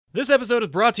This episode is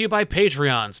brought to you by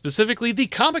Patreon, specifically the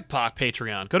Comic Pop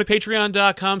Patreon. Go to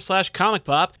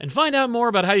patreon.com/comicpop and find out more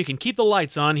about how you can keep the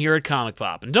lights on here at Comic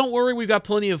Pop. And don't worry, we've got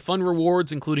plenty of fun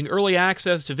rewards, including early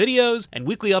access to videos and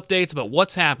weekly updates about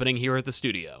what's happening here at the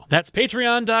studio. That's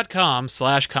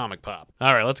patreon.com/comicpop.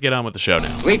 All right, let's get on with the show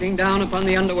now. Sweeping down upon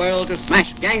the underworld to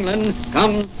smash gangland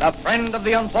comes the friend of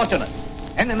the unfortunate,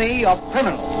 enemy of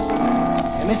criminals.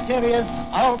 A mysterious,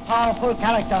 all-powerful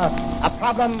character, a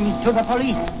problem to the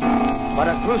police, but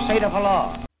a crusader for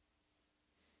law.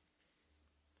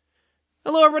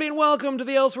 Hello, everybody, and welcome to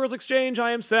the Elseworlds Exchange. I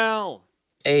am Sal.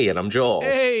 Hey, and I'm Joel.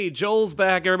 Hey, Joel's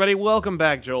back, everybody. Welcome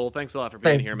back, Joel. Thanks a lot for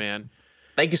being here, man.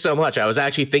 Thank you so much. I was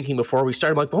actually thinking before we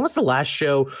started, like, when was the last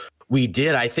show we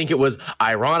did? I think it was,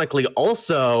 ironically,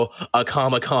 also a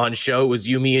Comic-Con show. It was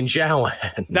you, me, and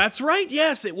Jowan. That's right.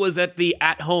 Yes, it was at the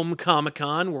At-Home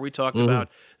Comic-Con where we talked about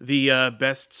the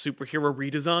best superhero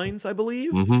redesigns, I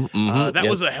believe. That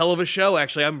was a hell of a show,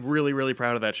 actually. I'm really, really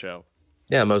proud of that show.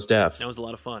 Yeah, most def. That was a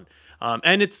lot of fun.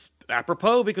 And it's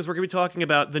apropos because we're going to be talking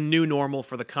about the new normal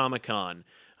for the Comic-Con.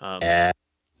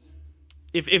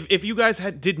 If you guys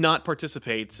did not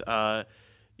participate,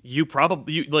 you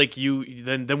probably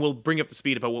then we'll bring up to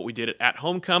speed about what we did at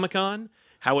Home Comic-Con,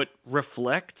 how it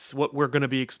reflects what we're going to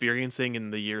be experiencing in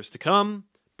the years to come,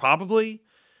 probably,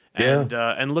 and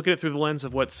look at it through the lens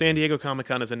of what San Diego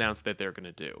Comic-Con has announced that they're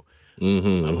going to do.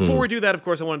 Before we do that, of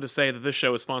course, I wanted to say that this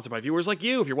show is sponsored by viewers like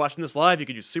you. If you're watching this live, you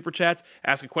can use super chats,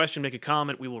 ask a question, make a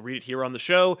comment. We will read it here on the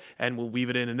show, and we'll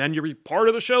weave it in, and then you'll be part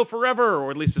of the show forever,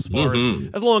 or at least as far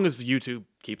as long as YouTube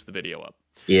keeps the video up.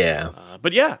 Yeah.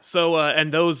 But yeah, so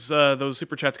and those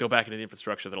super chats go back into the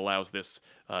infrastructure that allows this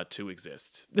to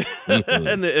exist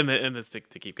and this to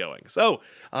keep going. So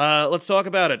let's talk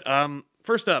about it.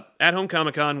 First up, At Home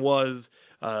Comic-Con was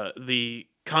the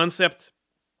concept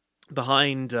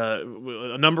behind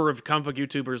a number of comic book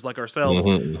YouTubers like ourselves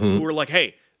who were like,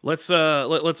 "Hey, let's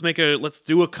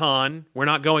do a con. We're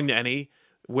not going to any.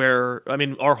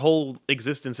 Our whole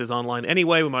existence is online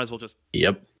anyway. We might as well just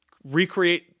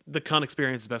recreate the con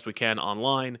experience as best we can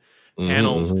online.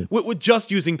 Panels, with just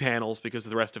using panels because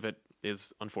the rest of it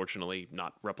is unfortunately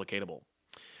not replicatable."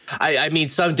 I mean,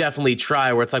 some definitely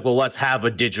try where it's like, well, let's have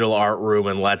a digital art room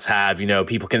and let's have,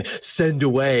 people can send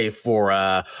away for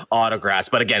autographs.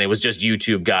 But again, it was just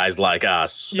YouTube guys like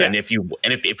us. Yes. And if you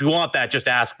want that, just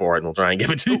ask for it and we'll try and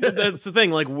give it to you. That's the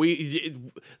thing. Like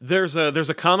there's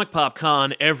a Comic Pop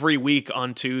Con every week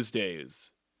on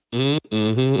Tuesdays.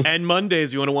 And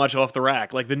Mondays you want to watch Off the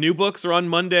Rack. Like the new books are on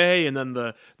Monday, and then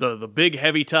the big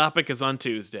heavy topic is on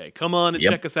Tuesday. Come on and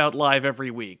check us out live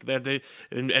every week.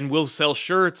 And we'll sell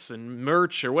shirts and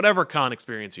merch or whatever con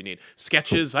experience you need.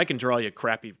 Sketches, I can draw you a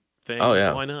crappy thing. Oh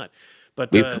yeah, why not?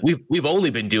 But we've only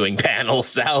been doing panels,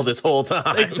 Sal, this whole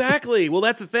time. Exactly. Well,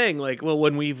 that's the thing. Like,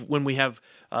 when we have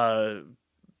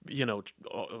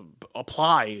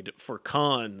applied for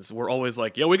cons, we're always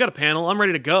like, we got a panel, I'm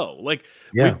ready to go. Like,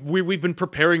 we've been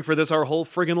preparing for this our whole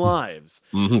friggin' lives.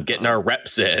 Getting our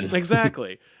reps in.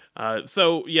 Exactly.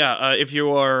 If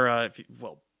you are,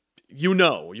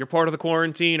 you're part of the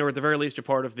quarantine, or at the very least, you're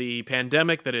part of the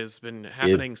pandemic that has been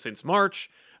happening since March,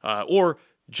 or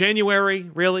January,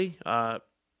 really.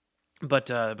 But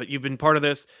you've been part of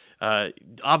this.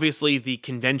 Obviously, the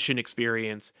convention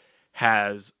experience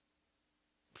has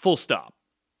full stop.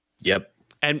 Yep.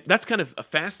 And that's kind of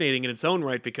fascinating in its own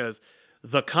right, because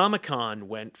the Comic-Con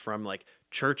went from like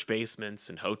church basements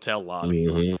and hotel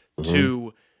lobbies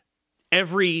to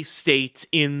every state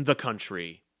in the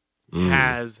country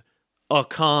has a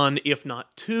con, if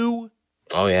not two.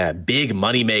 Oh yeah, big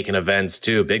money-making events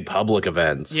too, big public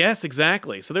events. Yes,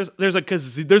 exactly. So there's a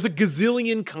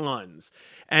gazillion cons,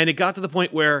 and it got to the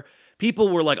point where people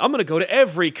were like, I'm going to go to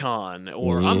every con,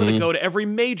 or I'm going to go to every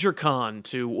major con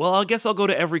I guess I'll go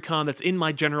to every con that's in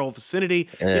my general vicinity.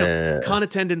 Con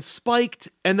attendance spiked,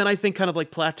 and then I think kind of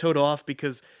like plateaued off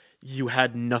because you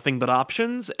had nothing but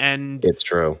options. And it's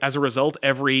true. As a result,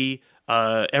 every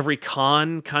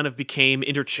con kind of became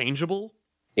interchangeable.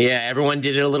 Yeah, everyone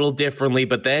did it a little differently,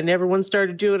 but then everyone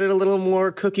started doing it a little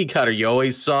more cookie cutter. You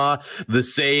always saw the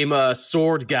same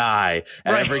sword guy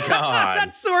at every con.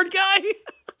 That sword guy.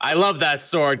 I love that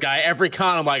sword guy. Every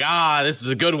con, I'm like, this is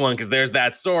a good one because there's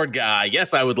that sword guy.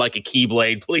 Yes, I would like a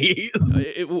Keyblade, please.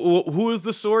 Who is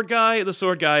the sword guy? The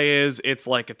sword guy it's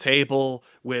like a table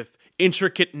with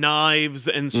intricate knives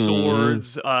and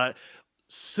swords.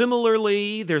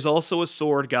 Similarly, there's also a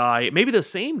sword guy, maybe the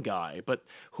same guy, but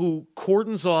who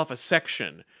cordons off a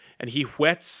section, and he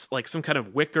whets like some kind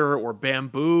of wicker or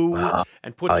bamboo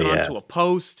and puts it onto a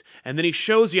post, and then he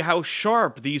shows you how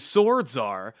sharp these swords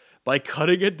are by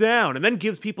cutting it down, and then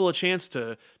gives people a chance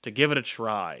to give it a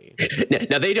try.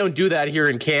 Now they don't do that here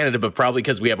in Canada, but probably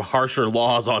because we have harsher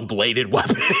laws on bladed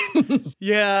weapons.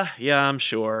 Yeah, I'm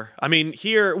sure. I mean,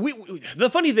 here the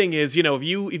funny thing is, you know,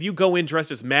 if you go in dressed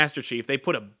as Master Chief, they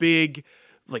put a big,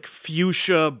 like,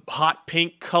 fuchsia hot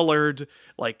pink colored,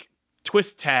 like,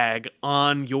 twist tag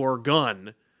on your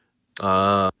gun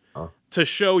to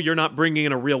show you're not bringing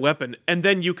in a real weapon, and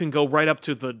then you can go right up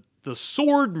to the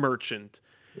sword merchant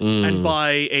and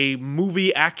buy a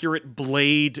movie accurate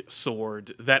blade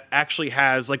sword that actually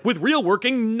has, like, with real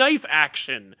working knife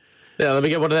action. Yeah, let me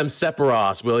get one of them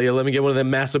Sephiroths, will you? Let me get one of them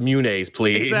Masamunes,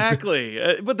 please. Exactly.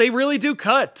 But they really do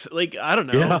cut. Like, I don't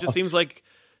know. Yeah. It just seems like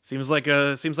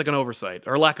an oversight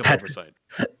or lack of oversight.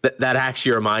 That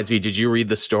actually reminds me. Did you read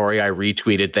the story I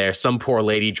retweeted there? Some poor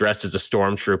lady dressed as a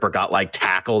stormtrooper got, like,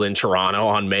 tackled in Toronto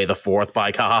on May the 4th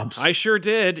by cops. I sure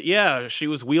did. Yeah, she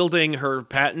was wielding her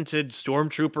patented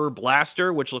stormtrooper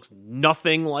blaster, which looks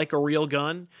nothing like a real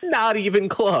gun. Not even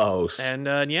close.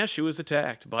 And yeah, she was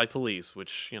attacked by police,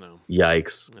 which, you know.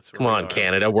 Yikes. Come on,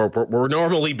 Canada. We're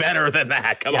normally better than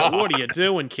that. Come on. What are you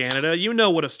doing, Canada? You know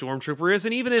what a stormtrooper is,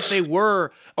 and even if they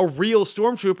were a real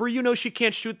stormtrooper, you know she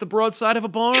can't shoot the broadside of a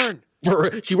barn.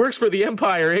 She works for the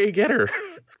Empire. Hey, get her.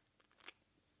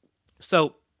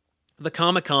 So the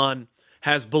Comic-Con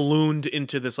has ballooned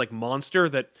into this, like, monster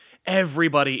that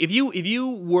everybody, if you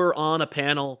were on a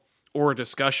panel or a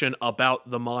discussion about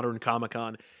the modern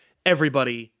Comic-Con,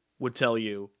 everybody would tell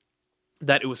you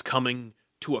that it was coming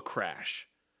to a crash.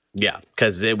 Yeah,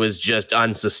 because it was just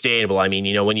unsustainable. I mean,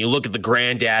 you know, when you look at the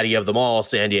granddaddy of them all,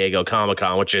 San Diego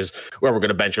Comic-Con, which is where we're going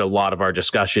to venture a lot of our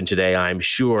discussion today, I'm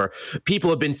sure, people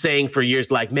have been saying for years,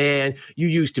 like, man, you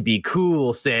used to be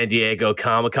cool, San Diego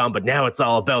Comic-Con, but now it's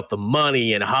all about the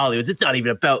money and Hollywood. It's not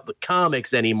even about the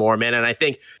comics anymore, man. And I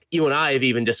think you and I have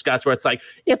even discussed where it's like,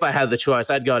 if I had the choice,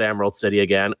 I'd go to Emerald City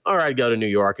again, or I'd go to New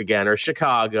York again, or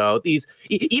Chicago.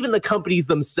 Even the companies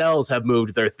themselves have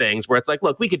moved their things where it's like,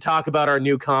 look, we could talk about our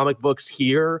new comic books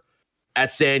here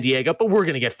at San Diego, but we're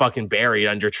going to get fucking buried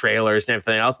under trailers and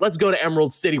everything else. Let's go to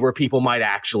Emerald City where people might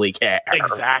actually care.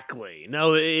 Exactly.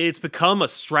 No, it's become a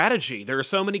strategy. There are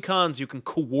so many cons you can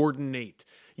coordinate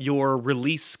your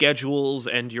release schedules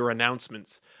and your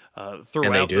announcements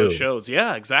throughout those shows.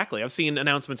 Yeah, exactly. I've seen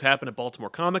announcements happen at Baltimore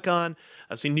Comic-Con.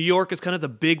 I've seen New York is kind of the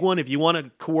big one. If you want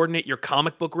to coordinate your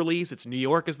comic book release, it's New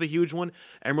York is the huge one.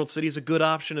 Emerald City is a good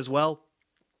option as well.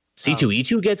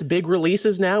 C2E2 gets big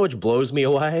releases now, which blows me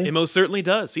away. It most certainly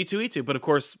does. C2E2, but of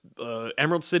course,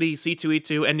 Emerald City,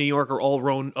 C2E2, and New York are all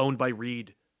owned by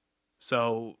Reed.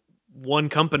 So one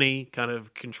company kind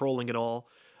of controlling it all.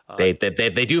 They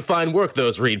do fine work,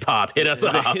 those Reed Pop. Hit us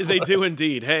up. They do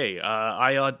indeed. Hey,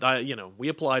 we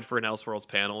applied for an Elseworlds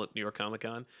panel at New York Comic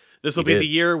Con. This will be the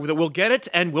year that we'll get it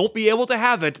and won't be able to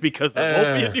have it because there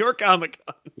won't be a New York Comic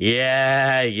Con.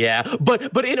 Yeah.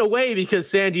 But in a way, because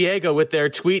San Diego with their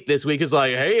tweet this week is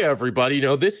like, hey, everybody, you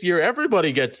know, this year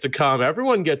everybody gets to come.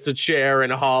 Everyone gets a chair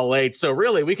in Hall H. So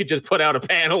really, we could just put out a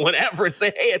panel whenever and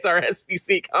say, hey, it's our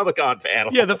SDC Comic Con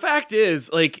panel. Yeah, the fact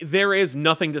is, like, there is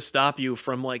nothing to stop you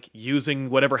from, like, using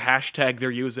whatever hashtag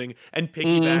they're using and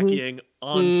piggybacking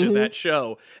onto that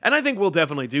show. And I think we'll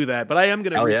definitely do that. But I am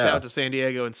going to reach out to San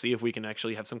Diego and see if we can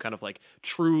actually have some kind of, like,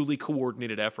 truly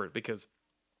coordinated effort, because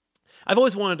I've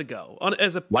always wanted to go.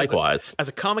 As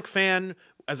a comic fan,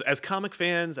 as comic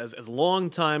fans, as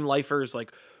longtime lifers,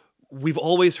 like, we've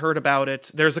always heard about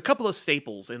it. There's a couple of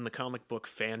staples in the comic book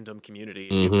fandom community,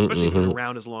 especially if you've been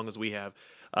around as long as we have,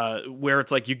 where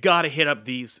it's like, you got to hit up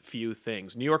these few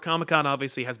things. New York Comic Con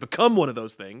obviously has become one of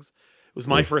those things. It was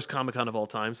my first Comic-Con of all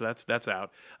time, so that's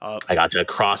out. I got to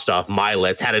crossed off my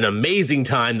list. Had an amazing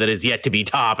time that is yet to be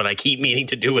top, and I keep meaning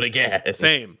to do it again.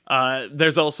 Same.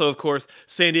 There's also, of course,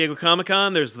 San Diego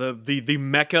Comic-Con. There's the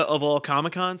mecca of all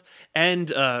Comic-Cons. And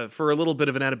for a little bit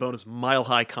of an added bonus, Mile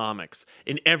High Comics.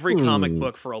 In every comic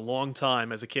book for a long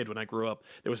time as a kid when I grew up,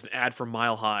 there was an ad for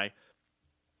Mile High.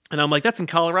 And I'm like, that's in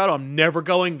Colorado. I'm never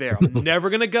going there. I'm never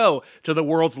going to go to the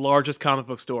world's largest comic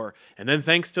book store. And then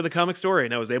thanks to the Comic Story,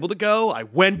 and I was able to go. I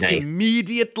went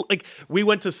immediately. Like, we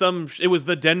went to it was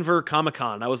the Denver Comic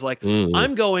Con. I was like,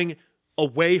 I'm going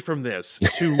away from this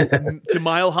to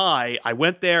Mile High. I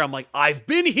went there. I'm like, I've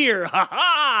been here. Ha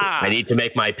ha! I need to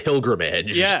make my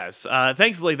pilgrimage. Yes.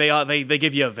 Thankfully, they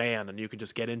give you a van and you can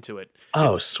just get into it.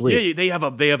 Oh, sweet. Yeah, they have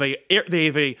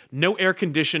a no air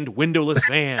conditioned windowless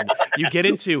van you get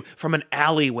into from an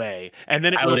alleyway, and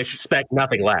then I would expect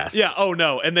nothing less. Yeah. Oh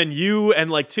no. And then you and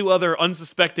like two other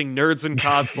unsuspecting nerds in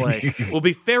cosplay will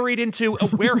be ferried into a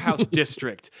warehouse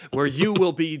district where you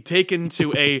will be taken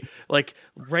to a like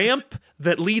ramp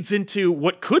that leads into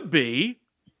what could be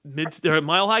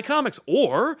Mile High Comics,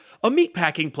 or a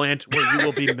meatpacking plant where you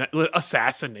will be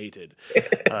assassinated.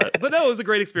 But no, it was a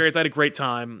great experience. I had a great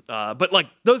time. But like,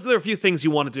 those are a few things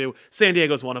you want to do. San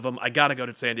Diego's one of them. I got to go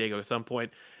to San Diego at some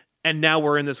point. And now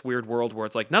we're in this weird world where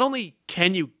it's like, not only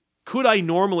could I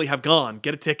normally have gone,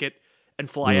 get a ticket, and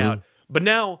fly out, but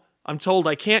now I'm told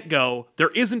I can't go. There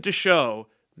isn't a show,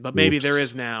 but maybe there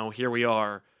is now. Here we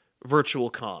are, virtual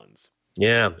cons.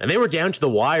 Yeah, and they were down to the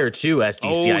wire too,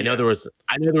 SDC. I know there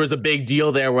was a big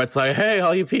deal there where it's like, hey,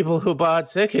 all you people who bought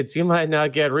tickets, you might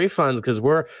not get refunds because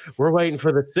we're waiting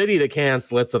for the city to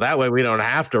cancel it, so that way we don't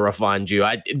have to refund you.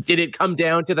 Did it come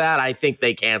down to that? I think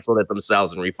they canceled it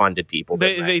themselves and refunded people.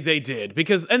 They did,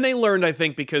 because they learned, I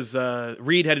think, because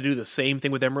Reed had to do the same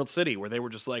thing with Emerald City, where they were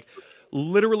just like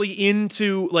literally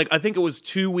into, like, I think it was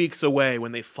 2 weeks away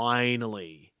when they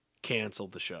finally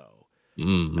canceled the show.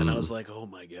 And I was like, oh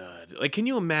my God. Like, can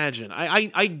you imagine?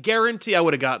 I guarantee I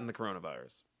would have gotten the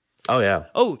coronavirus. Oh, yeah.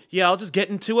 Oh, yeah, I'll just get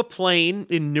into a plane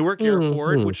in Newark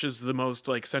Airport, which is the most,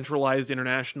 like, centralized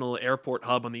international airport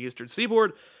hub on the Eastern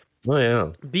Seaboard. Oh,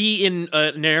 yeah. Be in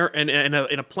in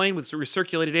a plane with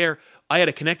recirculated air. I had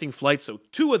a connecting flight, so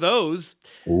 2 of those.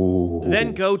 Ooh.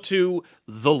 Then go to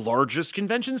the largest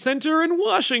convention center in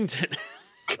Washington.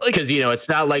 Because, it's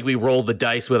not like we roll the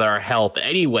dice with our health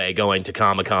anyway going to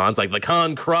Comic-Cons. Like, the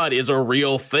con crud is a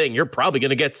real thing. You're probably going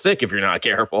to get sick if you're not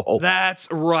careful. That's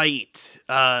right.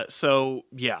 So,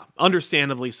 yeah,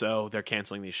 understandably so, they're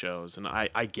canceling these shows, and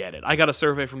I get it. I got a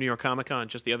survey from New York Comic-Con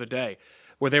just the other day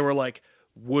where they were like,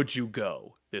 would you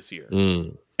go this year?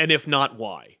 And if not,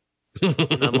 why?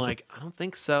 And I'm like, I don't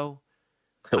think so.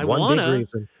 Big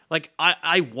reason. Like,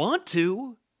 I want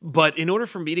to. But in order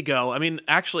for me to go, I mean,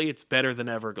 actually, it's better than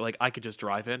ever. Like, I could just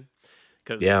drive in.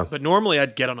 But normally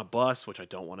I'd get on a bus, which I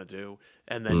don't want to do,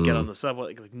 and then get on the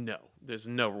subway. Like, no, there's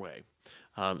no way.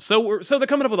 So they're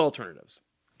coming up with alternatives.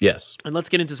 Yes. And let's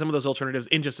get into some of those alternatives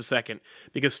in just a second.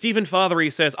 Because Stephen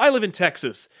Fothery says, I live in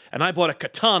Texas, and I bought a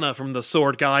katana from the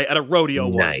sword guy at a rodeo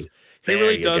once. He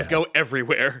really does go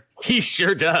everywhere. He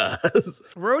sure does.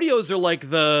 Rodeos are like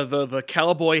the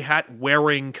cowboy hat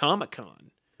wearing Comic-Con.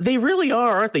 They really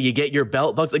are, aren't they? You get your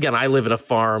belt bugs. Again, I live in a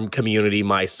farm community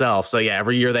myself. So, yeah,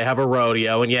 every year they have a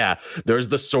rodeo. And, yeah, there's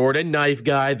the sword and knife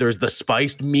guy. There's the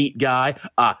spiced meat guy.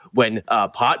 When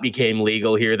pot became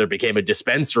legal here, there became a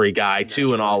dispensary guy,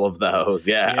 too, and all of those.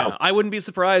 Yeah. I wouldn't be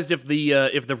surprised if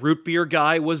the root beer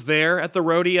guy was there at the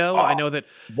rodeo. I know that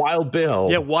Wild Bill.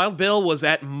 Yeah, Wild Bill was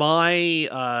at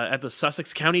at the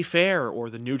Sussex County Fair,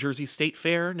 or the New Jersey State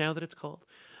Fair, now that it's called.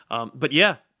 But,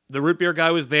 yeah. The root beer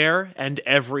guy was there, and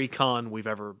every con we've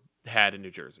ever had in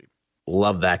New Jersey.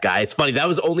 Love that guy. It's funny, that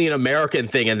was only an American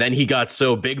thing, and then he got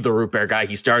so big, the root beer guy,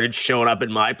 he started showing up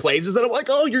in my places, and I'm like,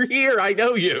 oh, you're here, I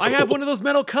know you. I have one of those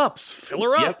metal cups. Fill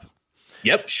her up.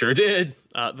 Yep, sure did.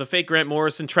 The fake Grant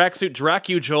Morrison, tracksuit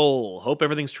Dracu Joel. Hope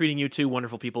everything's treating you two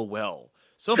wonderful people well.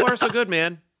 So far, so good,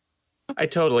 man. I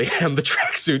totally am the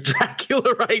tracksuit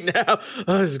Dracula right now.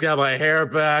 I just got my hair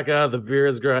back. The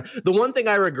beard's growing. The one thing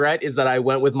I regret is that I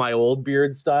went with my old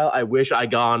beard style. I wish I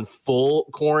gone full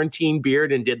quarantine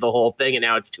beard and did the whole thing, and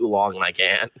now it's too long and I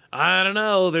can't. I don't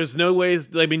know. There's no ways.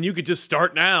 I mean, you could just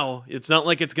start now. It's not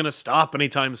like it's going to stop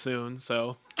anytime soon,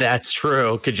 so. That's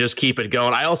true. Could just keep it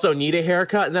going. I also need a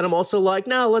haircut, and then I'm also like,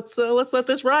 no, let's let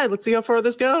this ride. Let's see how far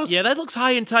this goes. Yeah, that looks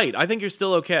high and tight. I think you're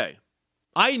still okay.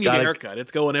 I need a haircut.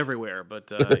 It's going everywhere, but,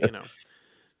 the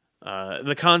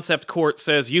Concept Court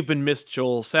says, you've been missed,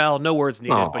 Joel. Sal, no words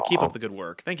needed, but keep up the good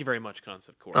work. Thank you very much,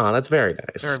 Concept Court. Oh, that's very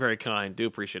nice. Very, very kind. Do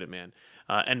appreciate it, man.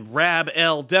 And Rab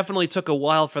L, definitely took a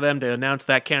while for them to announce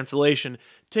that cancellation.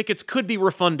 Tickets could be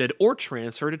refunded or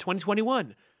transferred to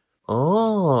 2021.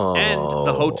 Oh. And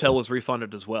the hotel was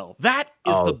refunded as well. That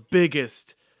is the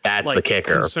biggest... That's the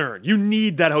kicker. Concern. You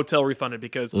need that hotel refunded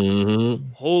because,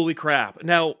 holy crap.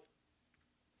 Now...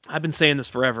 I've been saying this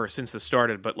forever since this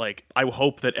started, but I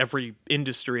hope that every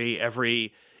industry,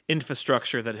 every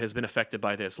infrastructure that has been affected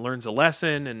by this learns a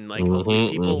lesson, and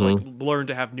hopefully people learn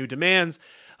to have new demands.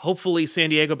 Hopefully San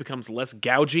Diego becomes less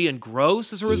gougy and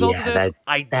gross as a result of this.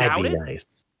 I doubt it.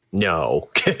 Nice.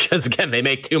 No, because again, they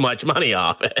make too much money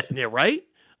off it. Yeah, right.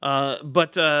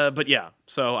 But yeah,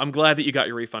 so I'm glad that you got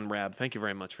your refund, Rab. Thank you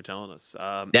very much for telling us.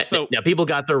 Now people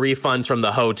got their refunds from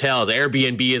the hotels.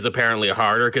 Airbnb is apparently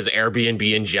harder because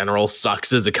Airbnb in general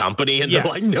sucks as a company, and they're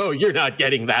like, no, you're not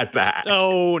getting that back.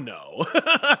 Oh, no.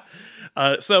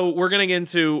 So we're getting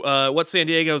into what San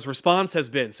Diego's response has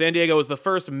been. San Diego is the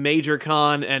first major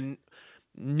con, and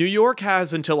New York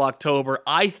has until October.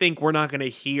 I think we're not going to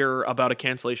hear about a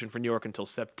cancellation for New York until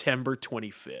September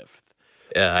 25th.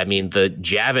 I mean, the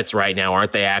Javits right now,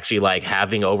 aren't they actually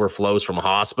having overflows from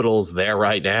hospitals there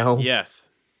right now? Yes.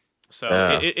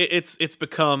 So it's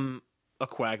become a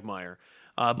quagmire.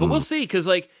 But we'll see, because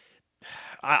like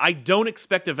I don't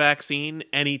expect a vaccine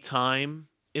anytime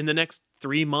in the next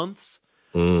 3 months.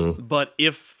 But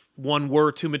if one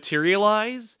were to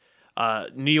materialize,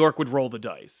 New York would roll the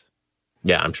dice.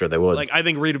 Yeah, I'm sure they would. Like, I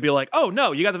think Reed would be like, "Oh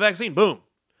no, you got the vaccine! Boom!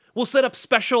 We'll set up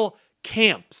special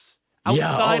camps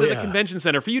outside of the convention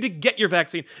center for you to get your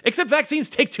vaccine. Except vaccines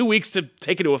take 2 weeks to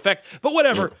take into effect. But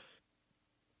whatever.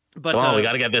 But we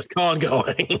got to get this con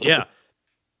going. Yeah.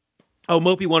 Oh,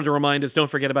 Mopey wanted to remind us, don't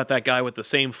forget about that guy with the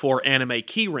same 4 anime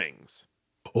key rings.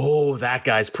 Oh, that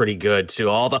guy's pretty good too.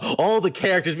 All the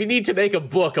characters. We need to make a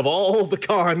book of all the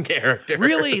con characters.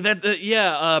 Really?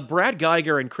 Brad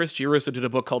Geiger and Chris Girosa did a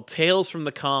book called Tales from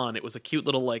the Con. It was a cute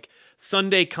little like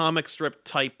Sunday comic strip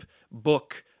type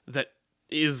book that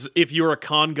is, if you're a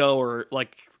con goer,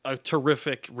 like a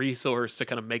terrific resource to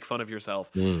kind of make fun of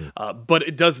yourself. But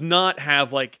it does not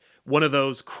have like one of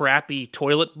those crappy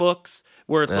toilet books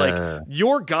where it's like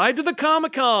your guide to the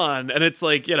Comic-Con, and it's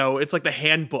like, you know, it's like the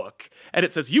handbook, and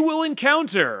it says you will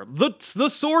encounter the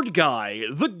sword guy,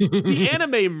 the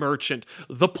anime merchant,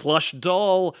 the plush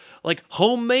doll, like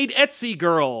homemade Etsy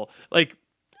girl, like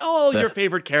all your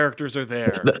favorite characters are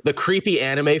there. The creepy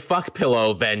anime fuck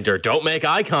pillow vendor. Don't make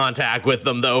eye contact with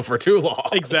them though for too long.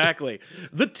 Exactly.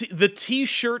 The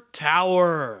t-shirt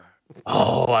tower.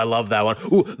 Oh, I love that one.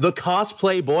 Ooh, the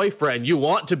cosplay boyfriend. You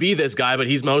want to be this guy, but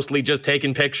he's mostly just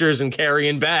taking pictures and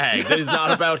carrying bags. It is not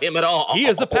about him at all. He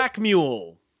is a pack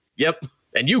mule. Yep.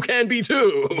 And you can be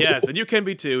too. Yes, and you can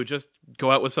be too. Just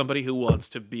go out with somebody who wants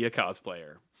to be a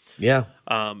cosplayer. Yeah.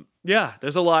 Yeah,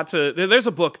 there's a lot to... There's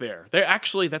a book there.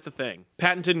 Actually, that's a thing.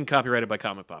 Patented and copyrighted by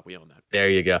Comic Pop. We own that. There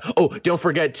you go. Oh, don't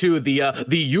forget, too, the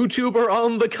YouTuber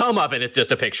on the come up, and it's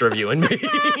just a picture of you and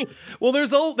me. Well,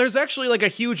 there's actually like a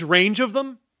huge range of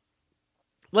them.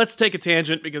 Let's take a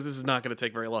tangent because this is not going to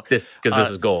take very long. This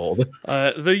is gold.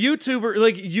 The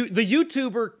YouTuber, the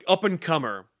YouTuber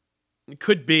up-and-comer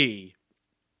could be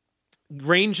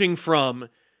ranging from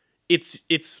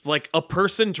it's like a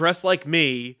person dressed like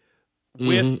me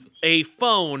with a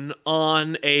phone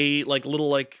on a like little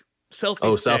like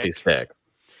selfie stick,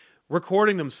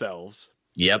 recording themselves.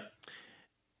 Yep.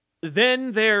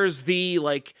 Then there's the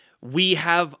like, we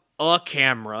have a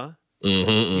camera.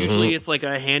 Usually it's like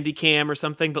a handy cam or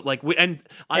something, but like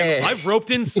I've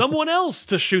roped in someone else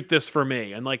to shoot this for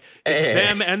me, and like it's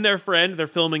them and their friend. They're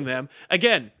filming them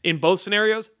again in both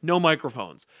scenarios. No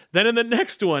microphones. Then in the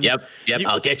next one, yep,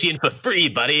 I'll get you in for free,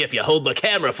 buddy, if you hold my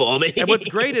camera for me. And what's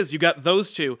great is you got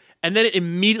those two, and then it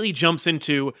immediately jumps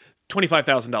into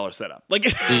 $25,000 setup. Like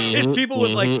it's people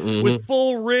with with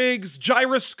full rigs,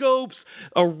 gyroscopes,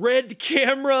 a red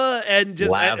camera, and just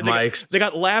lav mics. They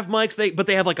got lav mics. But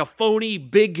they have like a phony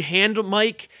big hand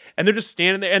mic, and they're just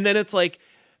standing there. And then it's like,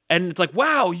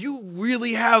 wow, you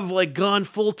really have like gone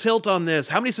full tilt on this.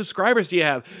 How many subscribers do you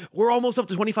have? We're almost up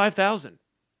to 25,000.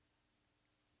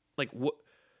 Like what?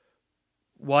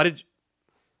 Why did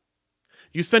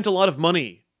you spent a lot of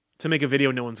money to make a video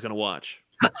no one's gonna watch?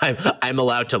 I'm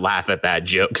allowed to laugh at that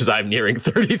joke because I'm nearing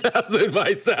 30,000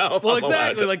 myself. Well,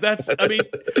 exactly. Like that's. I mean,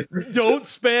 don't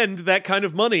spend that kind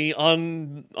of money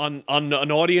on an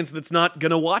audience that's not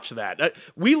gonna watch that.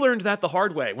 We learned that the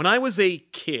hard way when I was a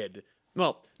kid.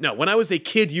 Well, no, when I was a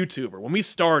kid YouTuber, when we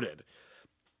started,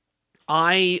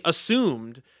 I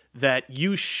assumed that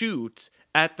you shoot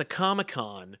at the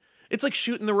Comic-Con. It's like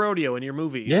shooting the rodeo in your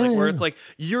movie, where it's like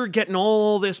you're getting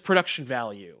all this production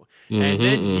value. And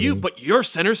then but you're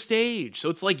center stage. So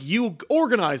it's like you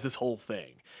organize this whole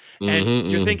thing. And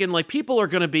you're thinking like people are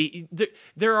going to be,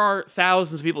 there are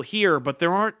thousands of people here, but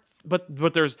there aren't,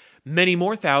 but there's many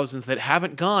more thousands that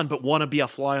haven't gone, but want to be a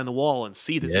fly on the wall and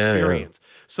see this experience.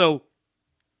 So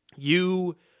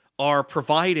you are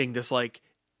providing this like,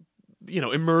 you know,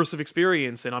 immersive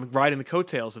experience, and I'm riding the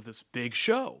coattails of this big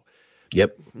show.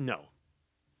 Yep. No,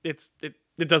 it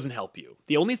doesn't help you.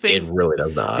 The only thing it really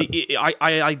does not.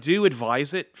 I do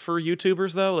advise it for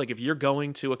YouTubers though. Like if you're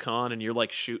going to a con and you're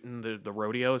like shooting the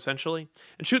rodeo essentially,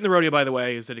 and shooting the rodeo, by the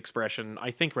way, is an expression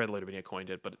I think Red Letter Media coined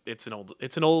it, but it's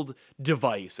an old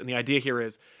device. And the idea here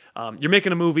is you're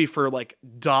making a movie for like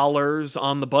dollars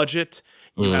on the budget.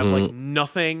 You have like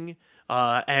nothing.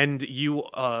 And you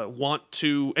want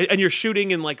to, and you're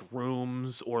shooting in like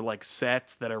rooms or like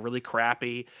sets that are really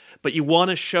crappy, but you want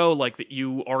to show like that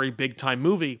you are a big time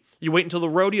movie. You wait until the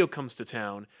rodeo comes to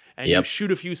town and you shoot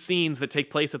a few scenes that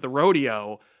take place at the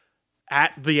rodeo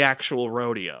at the actual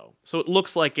rodeo. So it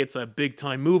looks like it's a big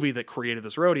time movie that created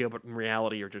this rodeo, but in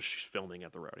reality, you're just filming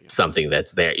at the rodeo. Something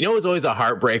that's there. You know, it was always a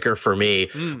heartbreaker for me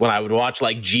when I would watch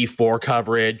like G4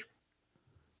 coverage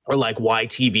or like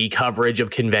YTV coverage of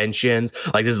conventions.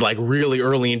 Like this is like really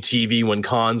early in TV when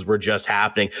cons were just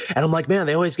happening. And I'm like, man,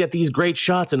 they always get these great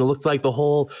shots and it looks like the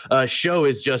whole show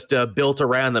is just built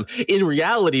around them. In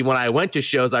reality, when I went to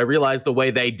shows, I realized the way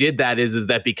they did that is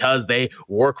that because they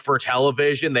work for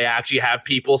television, they actually have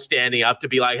people standing up to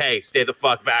be like, hey, stay the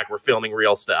fuck back. We're filming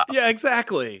real stuff. Yeah,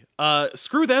 exactly.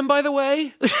 Screw them, by the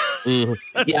way. Mm-hmm.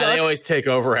 Yeah, they always take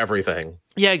over everything.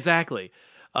 Yeah, exactly.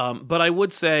 But I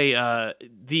would say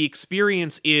the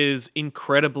experience is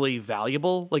incredibly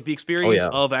valuable. Like the experience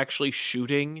of actually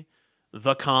shooting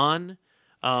the con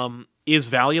is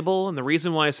valuable. And the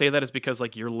reason why I say that is because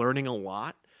like you're learning a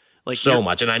lot. Like so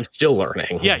much, and I'm still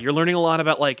learning. Yeah, you're learning a lot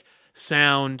about like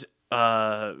sound,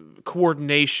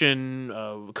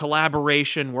 coordination,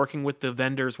 collaboration, working with the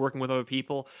vendors, working with other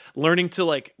people, learning to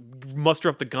like muster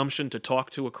up the gumption to talk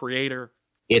to a creator.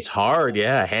 It's hard,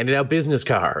 yeah. Handing out business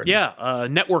cards. Yeah,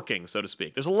 networking, so to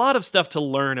speak. There's a lot of stuff to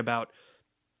learn about,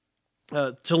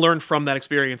 to learn from that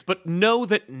experience. But know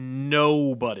that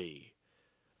nobody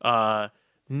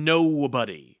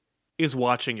is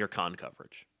watching your con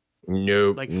coverage.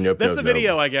 Nope. Like nope. That's a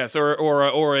video, I guess, or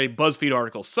a BuzzFeed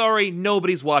article. Sorry,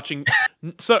 nobody's watching.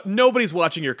 Nobody's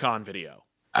watching your con video.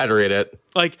 I'd read it.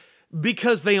 Like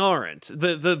because they aren't.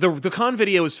 The con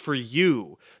video is for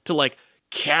you to like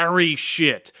carry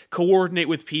shit, coordinate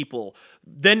with people,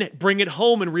 then bring it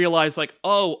home and realize like,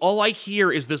 oh, all I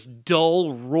hear is this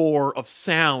dull roar of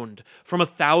sound from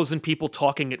 1,000 people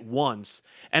talking at once,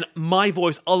 and my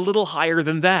voice a little higher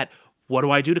than that. What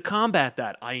do I do to combat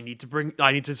that? I need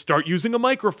to start using a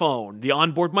microphone. The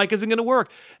onboard mic isn't going to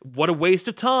work. What a waste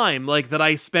of time like that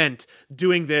I spent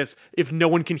doing this if no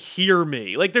one can hear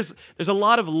me. Like there's a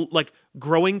lot of like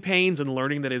growing pains and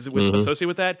learning that is associated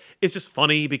with that. It's just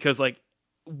funny because like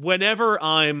whenever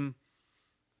I'm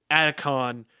at a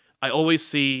con, I always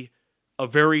see a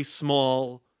very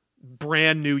small,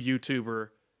 brand new YouTuber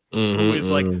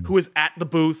who is at the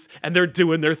booth and they're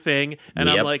doing their thing. And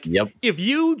I'm like, if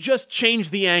you just change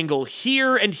the angle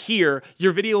here and here,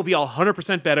 your video will be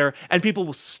 100% better and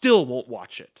people still won't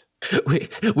watch it.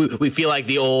 We feel like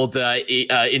the old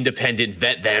independent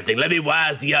vet there thing. Let me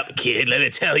wise you up, kid. Let me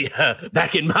tell you,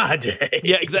 back in my day.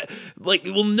 Yeah, exactly. Like,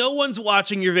 well, no one's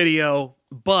watching your video,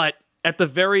 but at the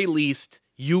very least,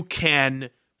 you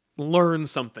can learn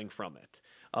something from it.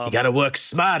 You gotta work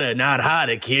smarter, not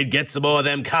harder, kid. Get some more of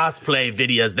them cosplay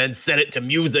videos, then set it to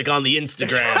music on the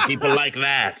Instagram. People like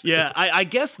that. Yeah, I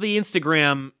guess the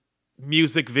Instagram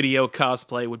music video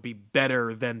cosplay would be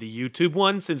better than the YouTube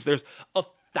one, since there's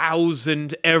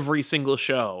 1,000 every single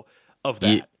show of that.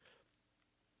 Yeah.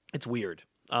 It's weird.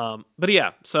 But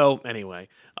yeah, so anyway,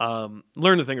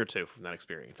 learn a thing or two from that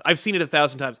experience. I've seen it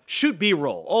 1,000 times. Shoot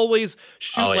B-roll. Always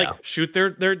shoot shoot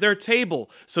their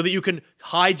table so that you can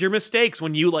hide your mistakes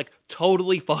when you like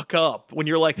totally fuck up. When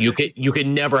you're like you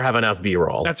can never have enough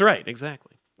B-roll. That's right,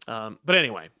 exactly. But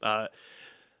anyway, but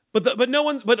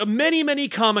many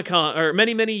Comic-Con or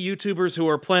many YouTubers who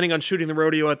are planning on shooting the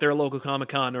rodeo at their local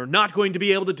Comic-Con are not going to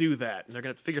be able to do that, and they're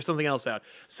going to figure something else out.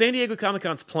 San Diego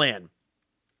Comic-Con's plan,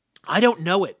 I don't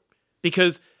know it,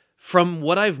 because from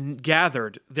what I've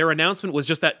gathered, their announcement was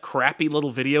just that crappy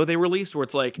little video they released where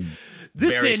it's like,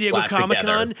 this San Diego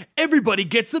Comic-Con, everybody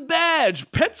gets a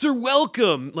badge, pets are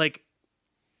welcome. Like,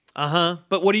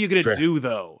 but what are you going to do,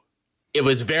 though? It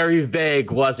was very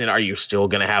vague, wasn't it? Are you still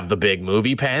going to have the big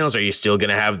movie panels? Are you still going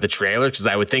to have the trailers? Because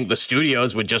I would think the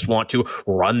studios would just want to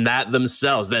run that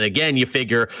themselves. Then again, you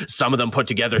figure some of them put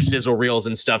together sizzle reels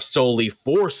and stuff solely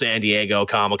for San Diego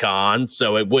Comic-Con,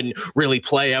 so it wouldn't really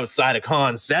play outside a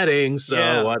con setting.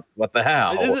 So what the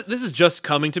hell? This is just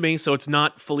coming to me, so it's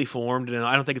not fully formed, and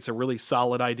I don't think it's a really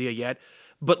solid idea yet.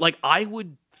 But like, I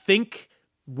would think,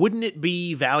 wouldn't it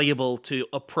be valuable to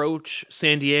approach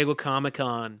San Diego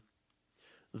Comic-Con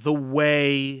the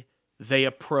way they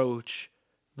approach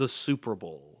the Super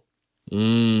Bowl?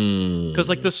 Because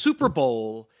like the Super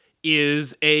Bowl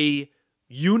is a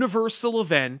universal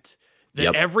event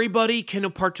that everybody can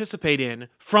participate in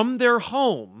from their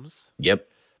homes.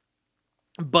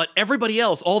 But everybody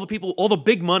else, all the people, all the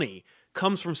big money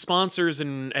comes from sponsors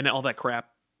and all that crap.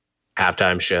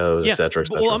 Halftime shows, etc.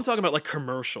 Well, I'm talking about like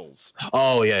commercials.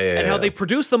 Oh, yeah. And how they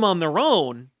produce them on their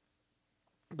own,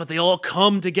 but they all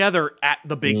come together at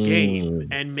the big game.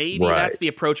 And maybe that's the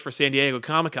approach for San Diego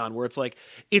Comic-Con, where it's like,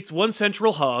 it's one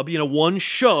central hub, one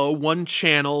show, one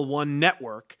channel, one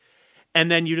network,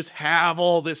 and then you just have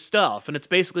all this stuff. And it's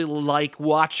basically like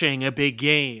watching a big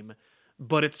game,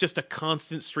 but it's just a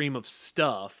constant stream of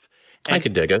stuff. And I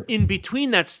could dig it. In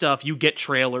between that stuff, you get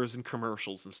trailers and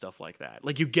commercials and stuff like that.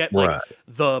 Like, you get like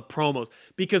the promos.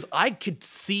 Because I could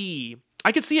see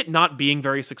I could see it not being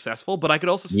very successful, but I could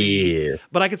also see,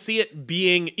 but I could see it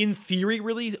being, in theory,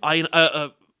 really,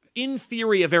 in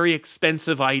theory, a very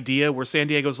expensive idea where San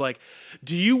Diego's like,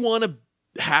 do you want to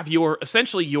have your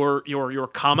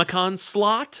Comic-Con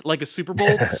slot, like a Super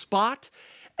Bowl spot,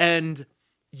 and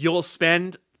you'll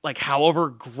spend like however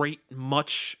great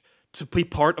much to be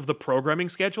part of the programming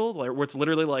schedule, like, where it's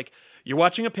literally like you're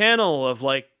watching a panel of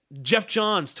like Jeff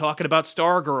Johns talking about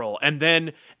Stargirl, and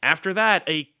then after that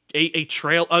a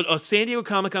San Diego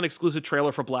Comic-Con exclusive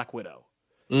trailer for Black Widow.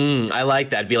 I like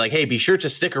that. Be like, hey, be sure to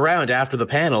stick around after the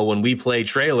panel when we play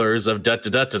trailers of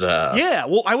da-da-da-da-da. Yeah,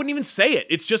 well, I wouldn't even say it.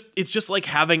 It's just like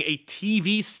having a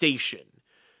TV station.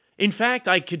 In fact,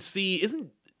 I could see,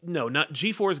 not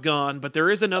G4's gone, but there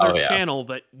is another channel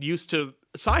that used to,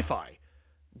 Sci-Fi.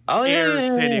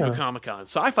 San Diego Comic-Con.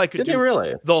 Sci-Fi could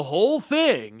do the whole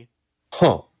thing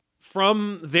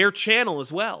from their channel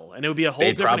as well, and it would be a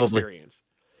whole different experience.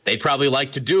 They'd probably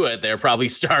like to do it. They're probably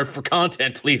starved for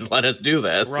content. Please let us do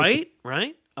this.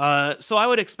 Right. So I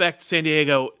would expect San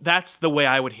Diego, that's the way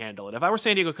I would handle it. If I were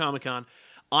San Diego Comic-Con,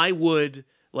 I would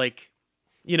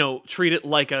treat it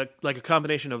like a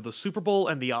combination of the Super Bowl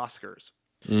and the Oscars.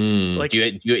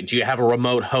 Do you have a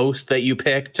remote host that you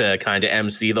pick to kind of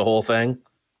MC the whole thing?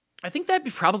 I think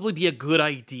that'd probably be a good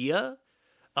idea.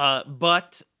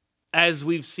 But as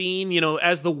we've seen,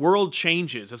 as the world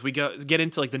changes, as we get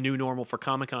into like the new normal for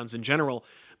Comic-Cons in general,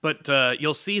 but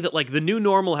you'll see that like the new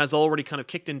normal has already kind of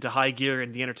kicked into high gear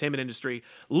in the entertainment industry.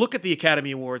 Look at the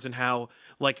Academy Awards and how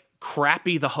like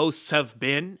crappy the hosts have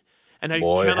been. And I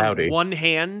count on one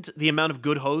hand the amount of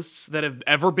good hosts that have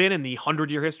ever been in the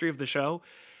 100-year history of the show.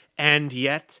 And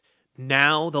yet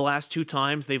now the last 2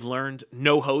 times they've learned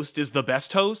no host is the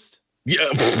best host. Yeah,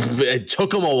 it took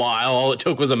them a while. All it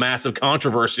took was a massive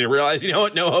controversy to realize, you know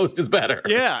what, no host is better.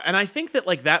 Yeah, and I think that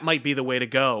like that might be the way to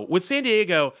go. With San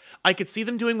Diego, I could see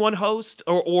them doing one host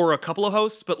or a couple of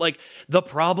hosts, but like the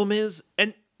problem is,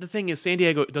 and the thing is, San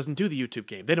Diego doesn't do the YouTube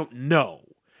game. They don't know.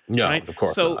 No, right? Of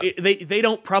course so not. They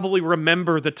don't probably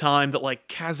remember the time that like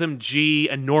Kazim G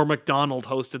and Norm Macdonald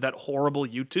hosted that horrible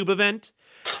YouTube event.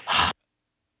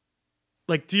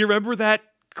 Like, do you remember that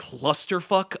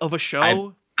clusterfuck of a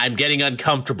show? I'm getting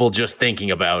uncomfortable just thinking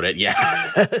about it.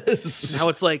 Yes. How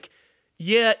it's like,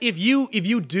 yeah, if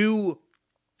you do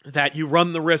that, you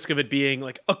run the risk of it being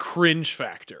like a cringe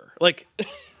factor. Like,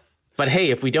 but hey,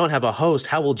 if we don't have a host,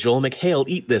 how will Joel McHale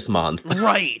eat this month?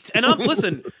 Right. And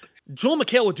listen, Joel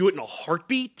McHale would do it in a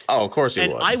heartbeat. Oh, of course he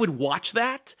would. And I would watch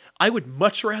that. I would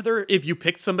much rather if you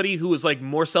picked somebody who was like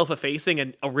more self-effacing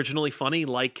and originally funny,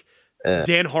 like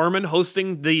Dan Harmon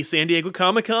hosting the San Diego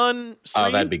Comic-Con stream.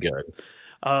 Oh, that'd be good.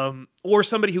 Or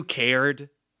somebody who cared,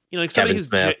 like somebody who's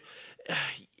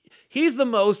he's the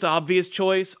most obvious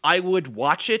choice. I would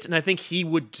watch it, and I think he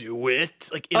would do it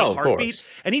like in a heartbeat.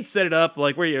 And he'd set it up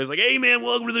like where he was like, "Hey man,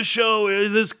 welcome to the show.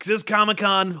 This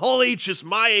Comic-Con, Hall H is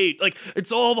my 8. Like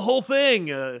it's all the whole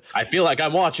thing." I feel like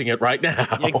I'm watching it right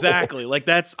now. Exactly. Like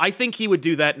I think he would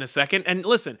do that in a second. And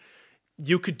listen,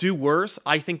 you could do worse.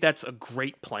 I think that's a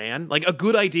great plan. Like a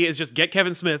good idea is just get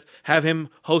Kevin Smith, have him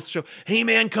host the show. Hey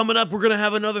man, coming up, we're gonna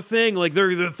have another thing. Like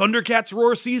the Thundercats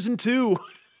Roar season 2.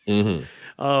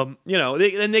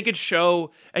 Mm-hmm. They could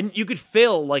show, and you could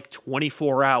fill like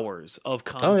 24 hours of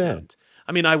content. Oh, yeah.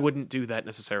 I mean, I wouldn't do that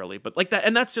necessarily, but like that,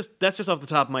 and that's just off the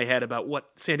top of my head about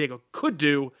what San Diego could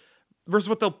do versus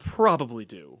what they'll probably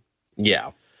do.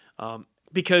 Yeah.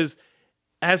 Because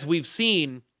as we've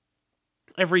seen,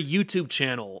 every YouTube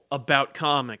channel about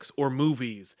comics or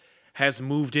movies has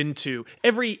moved into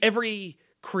every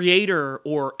creator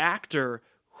or actor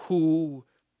who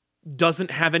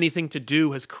doesn't have anything to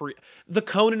do has the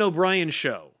Conan O'Brien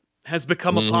show has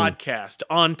become a podcast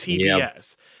on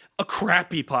TBS, a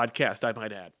crappy podcast, I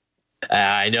might add.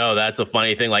 I know, that's a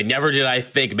funny thing. Like, never did I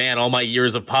think, man, all my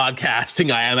years of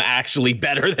podcasting, I am actually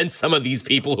better than some of these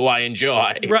people who I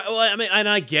enjoy. Right. Well, I mean, and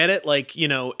I get it. Like,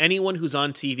 anyone who's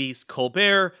on TV,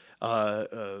 Colbert,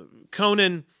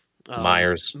 Conan,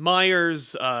 Myers,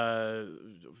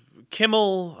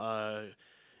 Kimmel,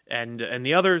 and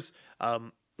the others,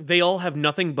 they all have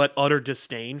nothing but utter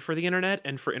disdain for the internet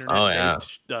and for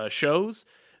internet-based shows.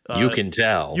 You can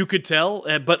tell. You could tell,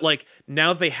 but like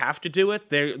now they have to do it.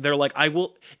 They're like,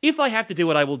 if I have to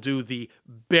do it, I will do the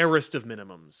barest of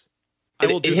minimums. I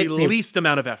will do the least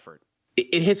amount of effort.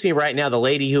 It hits me right now. The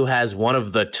lady who has one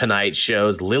of the Tonight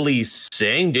shows, Lily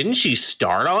Singh, didn't she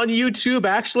start on YouTube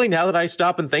actually? Now that I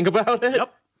stop and think about it,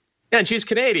 yep. Yeah, and she's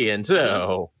Canadian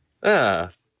too.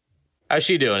 How's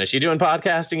she doing? Is she doing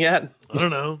podcasting yet? I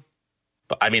don't know.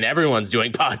 I mean, everyone's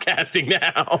doing podcasting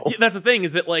now. Yeah, that's the thing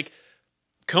is that like.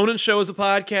 Conan Show is a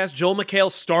podcast. Joel McHale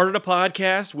started a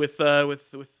podcast with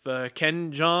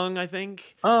Ken Jeong, I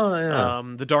think. Oh yeah.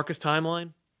 The Darkest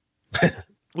Timeline,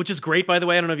 which is great, by the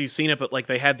way. I don't know if you've seen it, but like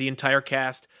they had the entire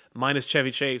cast minus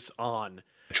Chevy Chase on.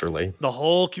 Naturally. The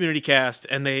whole Community cast,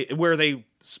 and they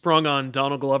sprung on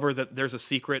Donald Glover that there's a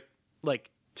secret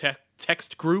like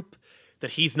text group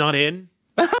that he's not in.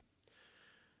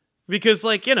 Because,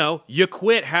 like, you know, you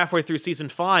quit halfway through season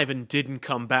 5 and didn't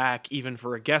come back even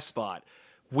for a guest spot.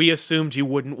 We assumed you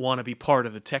wouldn't want to be part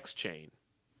of the text chain.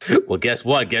 Well, guess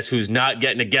what? Guess who's not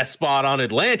getting a guest spot on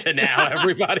Atlanta now,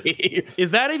 everybody?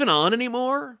 Is that even on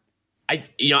anymore?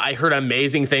 I heard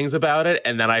amazing things about it,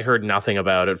 and then I heard nothing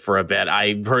about it for a bit.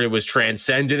 I heard it was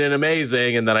transcendent and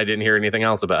amazing, and then I didn't hear anything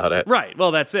else about it. Right.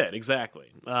 Well, that's it. Exactly.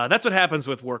 That's what happens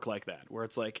with work like that, where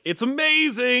it's like, it's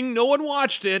amazing. No one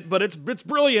watched it, but it's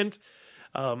brilliant.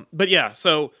 But yeah,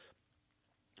 so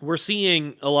we're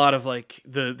seeing a lot of like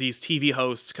these TV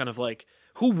hosts kind of like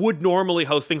who would normally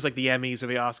host things like the Emmys or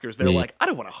the Oscars. They're like, I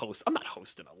don't want to host. I'm not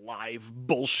hosting a live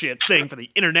bullshit thing for the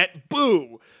internet.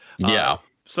 Boo. Yeah.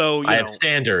 So I have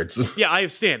standards. Yeah, I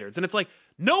have standards. And it's like,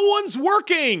 no one's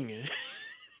working.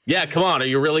 Yeah, come on. Are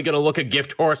you really going to look a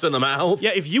gift horse in the mouth?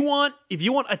 Yeah, if you want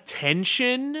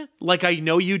attention, like I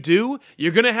know you do,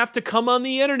 you're going to have to come on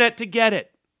the internet to get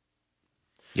it.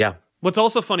 Yeah. What's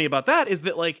also funny about that is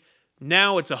that, like,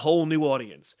 now it's a whole new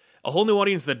audience. A whole new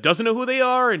audience that doesn't know who they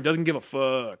are and doesn't give a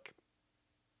fuck.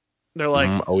 They're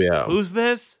like, oh yeah, who's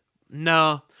this?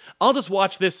 No, I'll just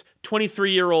watch this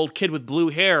 23-year-old kid with blue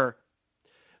hair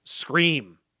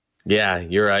scream. Yeah,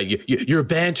 your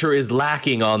banter is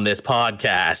lacking on this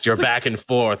podcast. Your back and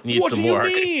forth needs some work.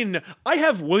 What do you mean? I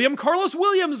have William Carlos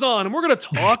Williams on, and we're going to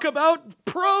talk about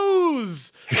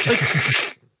prose.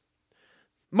 Like,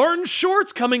 Martin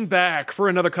Short's coming back for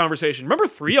another conversation. Remember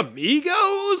Three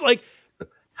Amigos? Like,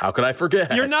 how could I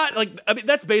forget? You're not like. I mean,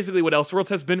 that's basically what Elseworlds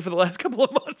has been for the last couple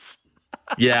of months.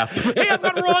 Yeah. Hey, I've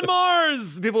got Ron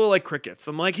Mars. People are like crickets.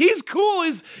 I'm like, he's cool.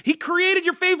 He created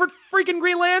your favorite freaking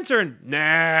Green Lantern.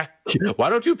 Nah. Why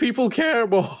don't you people care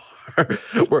more?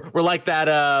 We're like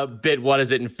that bit, what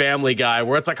is it, in Family Guy,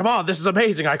 where it's like, come on, this is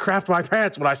amazing. I crapped my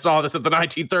pants when I saw this at the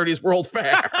 1930s World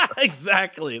Fair.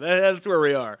 Exactly. That's where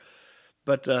we are.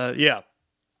 But yeah.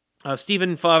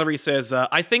 Stephen Fothery says,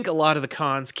 I think a lot of the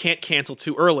cons can't cancel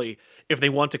too early if they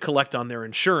want to collect on their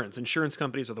insurance. Insurance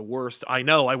companies are the worst. I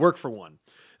know. I work for one.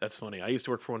 That's funny. I used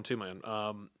to work for one too, man.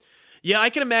 Yeah,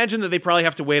 I can imagine that they probably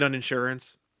have to wait on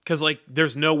insurance because, like,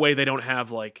 there's no way they don't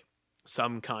have, like,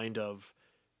 some kind of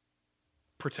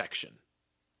protection.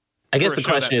 I guess the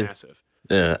question is, massive.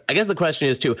 I guess the question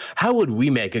is too, how would we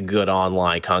make a good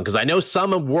online con? Because I know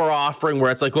some were offering where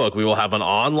it's like, look, we will have an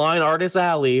online artist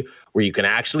alley where you can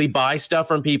actually buy stuff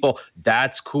from people.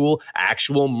 That's cool.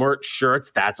 Actual merch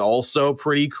shirts. That's also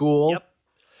pretty cool. Yep.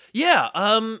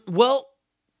 Yeah. Well,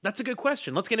 that's a good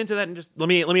question. Let's get into that and just let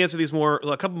me answer these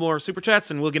a couple more super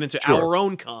chats, and we'll get into our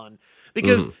own con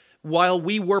because. While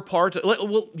we were part of,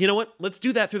 well, you know what? Let's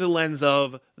do that through the lens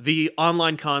of the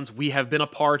online cons we have been a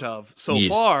part of so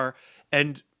far,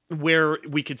 and where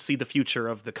we could see the future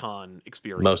of the con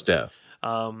experience. Most def.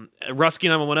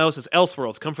 Rusky9110 says,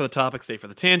 Elseworlds, come for the topic, stay for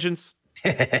the tangents.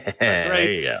 That's right.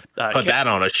 There you go. Put that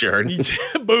on a shirt.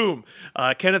 Boom.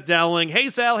 Kenneth Dowling, hey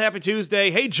Sal, happy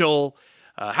Tuesday. Hey Joel,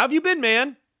 how have you been,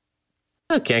 man?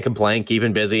 Can't complain,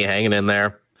 keeping busy, hanging in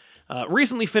there.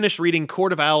 Recently finished reading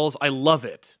Court of Owls. I love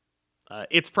it.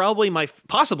 It's probably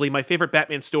possibly my favorite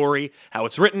Batman story. How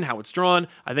it's written, how it's drawn.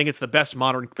 I think it's the best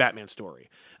modern Batman story.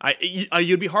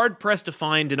 You'd be hard pressed to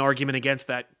find an argument against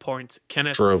that point,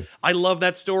 Kenneth. True. I love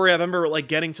that story. I remember like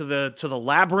getting to the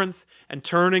labyrinth and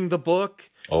turning the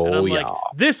book. Oh, and I'm yeah. like,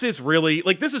 this is really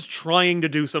this is trying to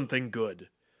do something good.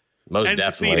 Most and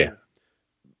definitely. Succeeding.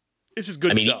 It's just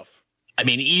good stuff. I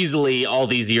mean, easily all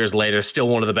these years later, still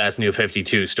one of the best New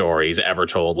 52 stories ever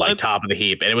told, like top of the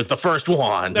heap. And it was the first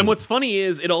one. And what's funny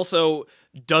is it also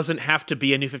doesn't have to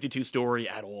be a New 52 story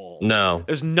at all. No.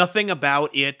 There's nothing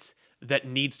about it that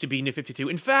needs to be New 52.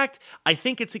 In fact, I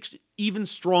think it's even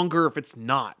stronger if it's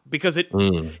not, because it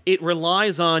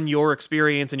relies on your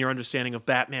experience and your understanding of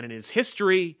Batman and his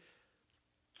history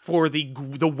for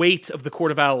the weight of the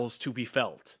Court of Owls to be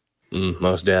felt.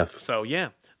 Most def. So, yeah.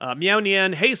 Meow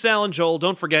Nien, hey Sal and Joel,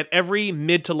 don't forget every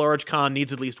mid to large con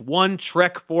needs at least one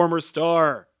Trek former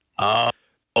star.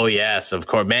 Oh yes, of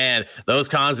course. Man, those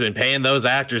cons have been paying those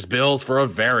actors bills for a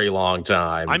very long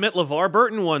time. I met LeVar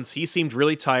Burton once. He seemed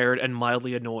really tired and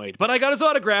mildly annoyed, but I got his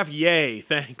autograph. Yay,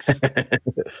 thanks.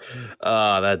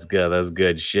 Oh, that's good. That's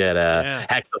good shit.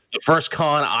 Heck, the first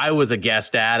con I was a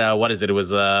guest at, what is it? It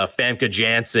was Famke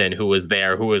Janssen who was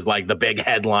there, who was like the big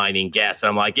headlining guest. And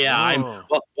I'm like, yeah,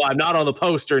 I'm not on the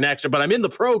poster next to her, but I'm in the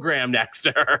program next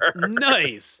to her.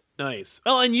 Nice.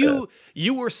 Oh, and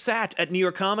you were sat at New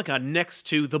York Comic Con next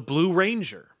to the Blue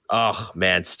Ranger. Oh,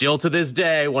 man, still to this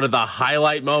day, one of the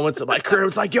highlight moments of my career.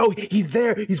 It's like, yo, he's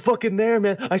there. He's fucking there,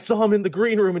 man. I saw him in the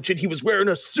green room and shit. He was wearing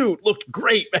a suit. Looked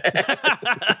great, man.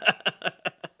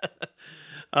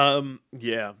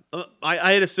 Yeah.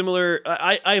 I had a similar,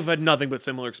 I've had nothing but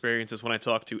similar experiences when I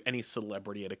talk to any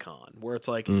celebrity at a con, where it's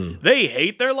like, they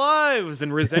hate their lives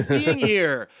and resent being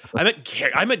here.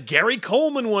 I met Gary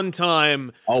Coleman one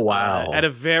time. Oh, wow. At a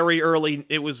very early,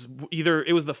 it was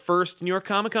the first New York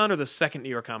Comic Con or the second New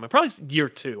York Comic, probably year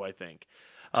 2, I think.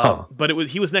 But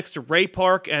he was next to Ray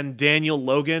Park and Daniel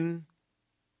Logan.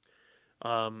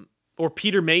 Or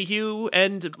Peter Mayhew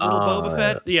and little Boba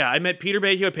Fett. Yeah, I met Peter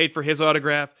Mayhew. I paid for his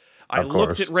autograph. I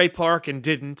looked at Ray Park and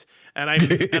didn't. And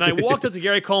I walked up to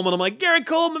Gary Coleman. I'm like, Gary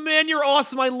Coleman, man, you're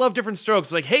awesome. I love Different Strokes.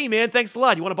 He's like, hey, man, thanks a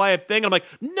lot. You want to buy a thing? And I'm like,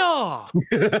 no.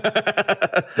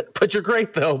 But you're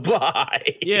great, though.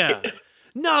 Bye. Yeah.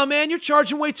 No, man, you're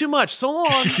charging way too much. So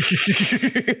long.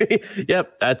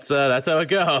 Yep, that's how it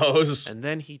goes. And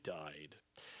then he died.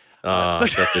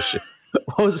 Such a shit.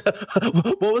 What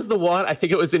was the one? I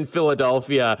think it was in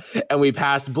Philadelphia, and we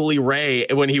passed Bully Ray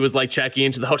when he was like checking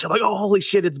into the hotel. I'm like, oh, holy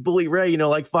shit, it's Bully Ray,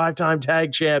 like 5-time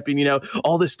tag champion,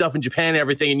 all this stuff in Japan and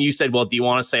everything. And you said, well, do you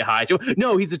want to say hi to him?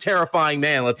 No, he's a terrifying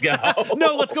man. Let's go.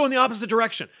 No, let's go in the opposite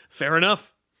direction. Fair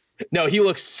enough. No, he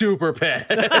looks super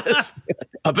pissed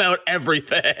about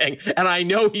everything. And I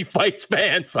know he fights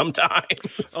fans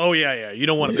sometimes. Oh, yeah. You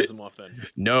don't want to piss him off then.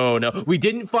 No. We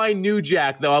didn't find New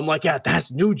Jack, though. I'm like, yeah,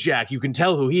 that's New Jack. You can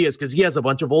tell who he is because he has a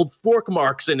bunch of old fork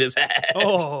marks in his head.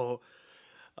 Oh.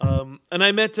 And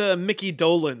I met Mickey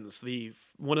Dolenz,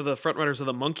 one of the frontrunners of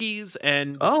the Monkees,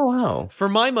 and wow. For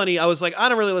my money, I was like, I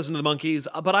don't really listen to the Monkees,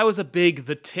 but I was a big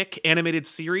The Tick animated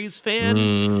series fan.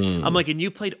 I'm like, and you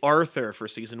played Arthur for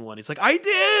season 1. He's like, I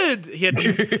did.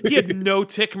 He had no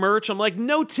Tick merch. I'm like,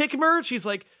 no Tick merch. He's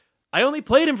like, I only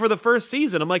played him for the first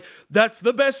season. I'm like, that's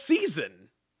the best season.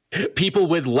 People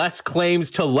with less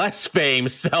claims to less fame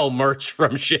sell merch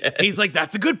from shit. He's like,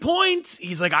 that's a good point.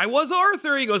 He's like, I was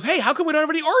Arthur. He goes, hey, how come we don't have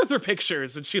any Arthur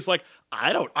pictures? And she's like,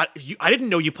 I didn't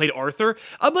know you played Arthur.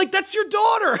 I'm like, that's your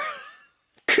daughter.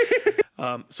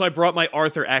 So I brought my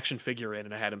Arthur action figure in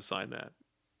and I had him sign that.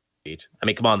 I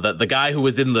mean, come on, the guy who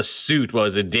was in the suit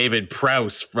was David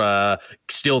Prowse,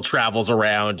 still travels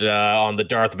around on the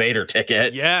Darth Vader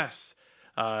ticket. Yes.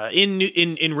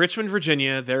 In Richmond,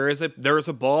 Virginia, there is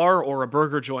a bar or a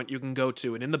burger joint you can go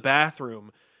to, and in the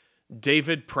bathroom,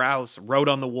 David Prowse wrote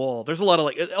on the wall. There's a lot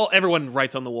of everyone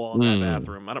writes on the wall in that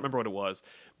bathroom. I don't remember what it was,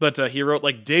 but he wrote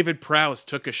David Prowse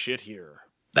took a shit here.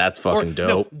 That's fucking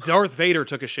dope. No, Darth Vader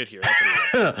took a shit here.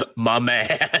 That's what he My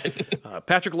man.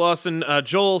 Patrick Lawson,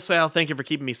 Joel, Sal, thank you for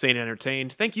keeping me sane and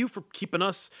entertained. Thank you for keeping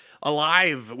us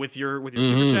alive with your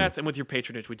super chats and with your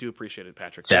patronage. We do appreciate it,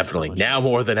 Patrick. Definitely. Now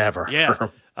more than ever. Yeah.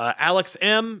 Alex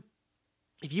M.,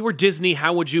 if you were Disney,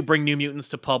 how would you bring New Mutants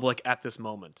to public at this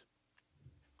moment?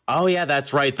 Oh, yeah,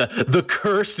 that's right. The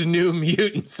cursed New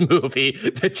Mutants movie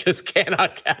that just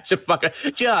cannot catch a fucking...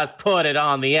 Just put it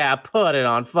on the app. Put it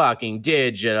on fucking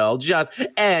digital. Just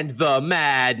end the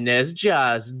madness.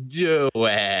 Just do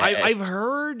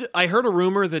it. I heard a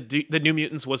rumor that the New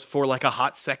Mutants was for a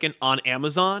hot second on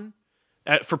Amazon.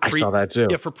 I saw that too.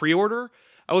 Yeah, for pre-order.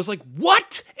 I was like,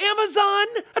 what? Amazon?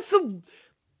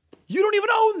 You don't even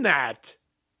own that.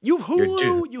 You have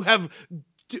Hulu. You have...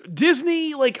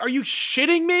 Disney, are you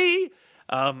shitting me?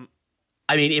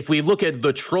 I mean, if we look at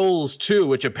the Trolls 2,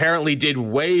 which apparently did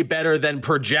way better than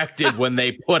projected when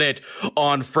they put it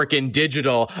on frickin'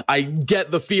 digital, I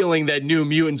get the feeling that New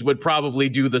Mutants would probably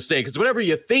do the same. Because whatever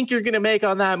you think you're going to make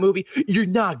on that movie, you're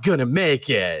not going to make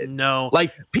it. No.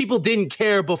 People didn't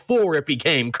care before it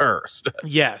became cursed.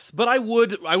 Yes, but I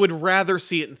would rather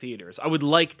see it in theaters. I would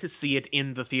like to see it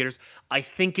in the theaters. I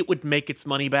think it would make its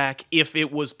money back if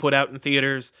it was put out in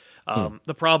theaters.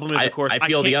 The problem is, of course, I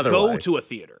can't go to a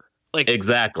theater.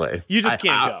 Exactly. You just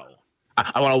can't go.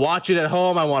 I want to watch it at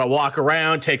home. I want to walk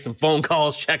around, take some phone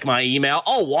calls, check my email.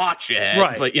 I'll watch it.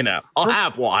 Right. But,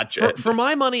 I'll watch it. For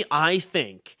my money, I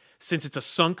think, since it's a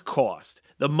sunk cost,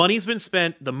 the money's been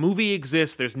spent, the movie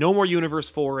exists, there's no more universe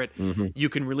for it, you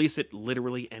can release it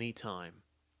literally anytime.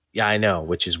 Yeah, I know,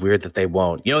 which is weird that they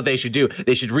won't. You know what they should do?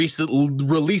 They should release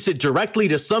it directly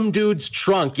to some dude's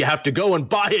trunk. You have to go and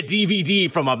buy a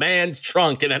DVD from a man's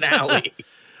trunk in an alley.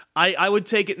 I would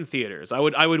take it in theaters. I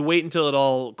would wait until it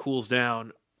all cools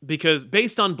down. because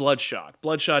based on Bloodshot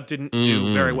didn't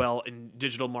do very well in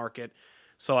digital market.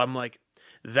 So I'm like,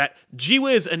 that gee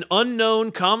whiz, an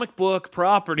unknown comic book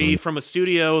property from a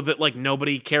studio that like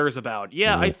nobody cares about.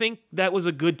 Yeah, I think that was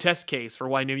a good test case for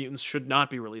why New Mutants should not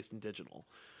be released in digital.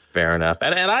 Fair enough.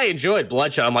 And I enjoyed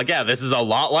Bloodshot. I'm like, yeah, this is a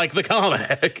lot like the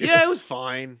comic. Yeah, it was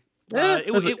fine.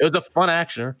 It was a fun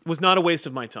actioner. Was not a waste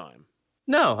of my time.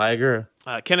 No, I agree.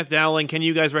 Kenneth Dowling, can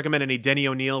you guys recommend any Denny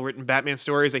O'Neil written Batman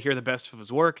stories? I hear the best of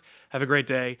his work. Have a great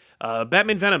day.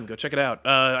 Batman Venom, go check it out.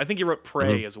 I think he wrote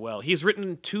Prey as well. He's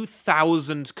written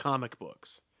 2,000 comic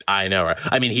books. I know, right?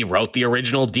 I mean, he wrote the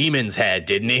original Demon's Head,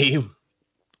 didn't he?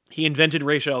 He invented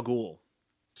Ra's al Ghul.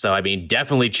 So, I mean,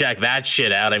 definitely check that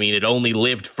shit out. I mean, it only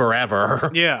lived forever.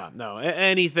 Yeah, no,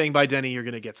 anything by Denny, you're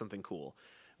going to get something cool.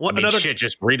 Shit,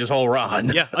 just read his whole run.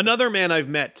 Yeah, another man I've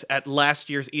met at last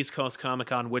year's East Coast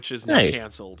Comic-Con, which is now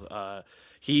canceled.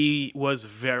 He was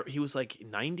like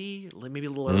 90, maybe a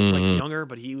little like younger,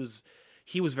 but he was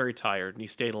very tired, and he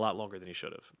stayed a lot longer than he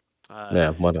should have.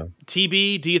 Yeah, whatever.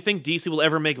 TB, do you think DC will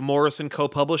ever make Morrison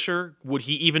co-publisher? Would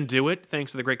he even do it?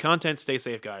 Thanks to the great content. Stay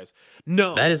safe, guys.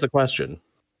 No. That is the question.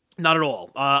 Not at all.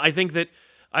 I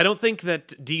don't think that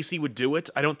DC would do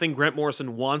it. I don't think Grant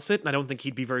Morrison wants it, and I don't think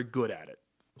he'd be very good at it.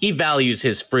 He values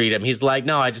his freedom. He's like,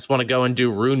 no, I just want to go and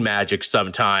do rune magic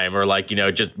sometime, or like,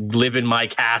 just live in my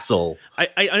castle.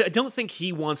 I don't think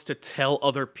he wants to tell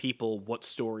other people what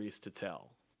stories to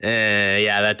tell.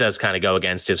 Yeah, that does kind of go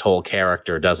against his whole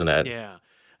character, doesn't it? Yeah.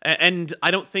 And I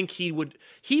don't think he would.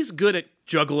 He's good at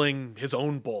juggling his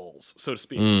own balls, so to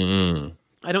speak.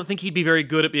 I don't think he'd be very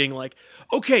good at being like,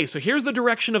 okay, so here's the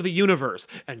direction of the universe,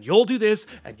 and you'll do this,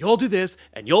 and you'll do this,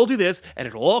 and you'll do this, and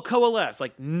it'll all coalesce.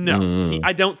 Like, no,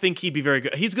 I don't think he'd be very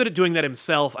good. He's good at doing that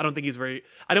himself. I don't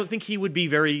think he would be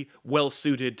very well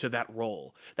suited to that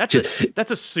role. That's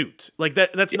a suit. Like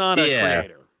that's not a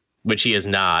creator. Which he is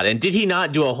not. And did he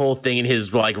not do a whole thing in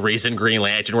his like recent Green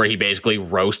Lantern where he basically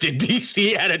roasted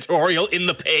DC editorial in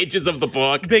the pages of the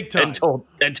book? Big time.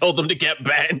 And told them to get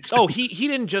bent. Oh, he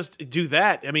didn't just do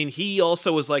that. I mean, he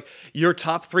also was like, your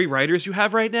top 3 writers you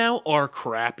have right now are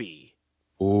crappy.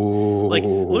 Ooh. Like,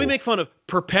 let me make fun of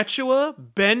Perpetua,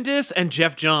 Bendis, and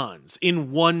Jeff Johns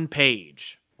in one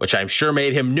page. Which I'm sure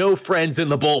made him no friends in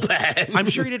the bullpen. I'm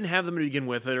sure he didn't have them to begin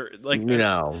with.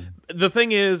 The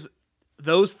thing is,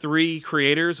 those 3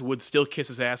 creators would still kiss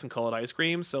his ass and call it ice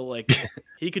cream. So, like,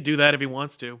 he could do that if he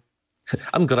wants to.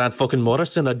 I'm Grant fucking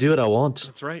Morrison. I do what I want.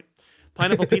 That's right.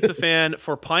 Pineapple Pizza Fan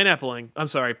for pineappling. I'm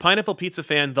sorry. Pineapple Pizza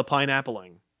Fan, the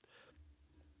pineappling.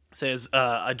 Says,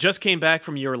 I just came back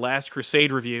from your last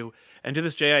Crusade review, and to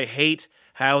this day, I hate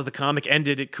how the comic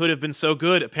ended. It could have been so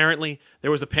good. Apparently, there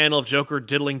was a panel of Joker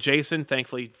diddling Jason.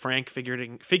 Thankfully, Frank figured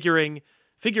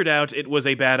out it was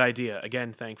a bad idea.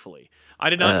 Again, thankfully. I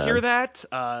did not hear that.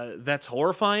 That's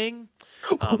horrifying.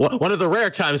 One of the rare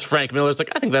times Frank Miller's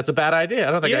like, I think that's a bad idea.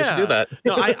 I don't think I should do that.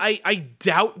 No, I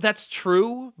doubt that's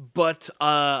true, but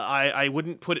I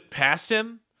wouldn't put it past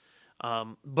him.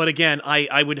 But again,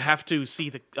 I would have to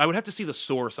see the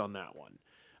source on that one.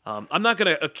 I'm not going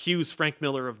to accuse Frank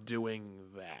Miller of doing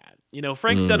that.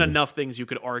 Frank's done enough things you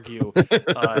could argue.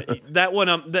 That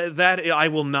one, that I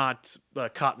will not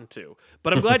cotton to.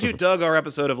 But I'm glad you dug our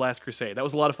episode of Last Crusade. That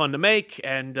was a lot of fun to make,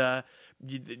 and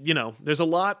there's a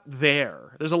lot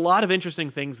there. There's a lot of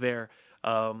interesting things there.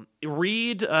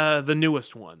 Read the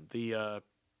newest one, the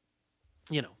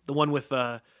one with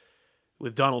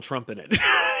Donald Trump in it.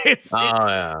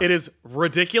 It is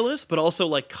ridiculous, but also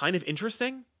like kind of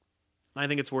interesting. I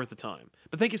think it's worth the time.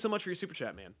 But thank you so much for your super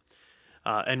chat, man.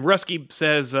 And Rusky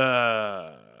says,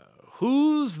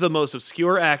 who's the most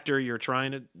obscure actor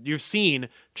you've seen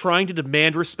trying to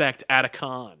demand respect at a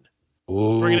con?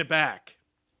 Ooh. Bringing it back.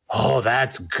 Oh,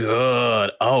 that's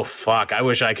good. Oh, fuck. I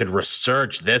wish I could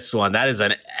research this one. That is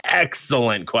an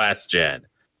excellent question.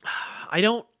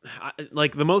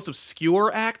 Like the most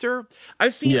obscure actor.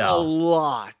 I've seen a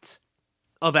lot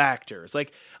of actors.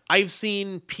 Like I've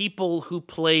seen people who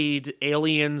played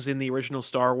aliens in the original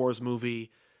Star Wars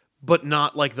movie, but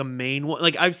not like the main one.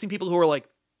 Like I've seen people who are like,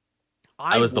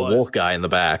 I was the wolf guy in the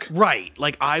back. Right.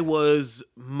 Like I was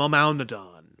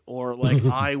Mamounadon, or like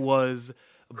I was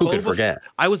Who could forget?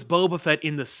 I was Boba Fett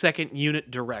in the second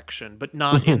unit direction, but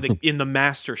not in the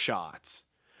master shots.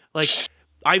 Like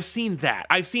I've seen that.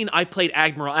 I played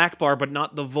Admiral Akbar, but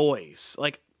not the voice.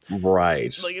 Like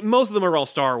right. Like most of them are all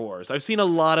Star Wars. I've seen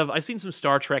some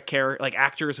Star Trek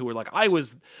actors who were like I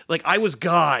was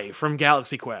Guy from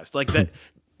Galaxy Quest. Like that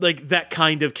like that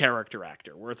kind of character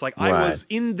actor where it's like I was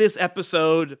in this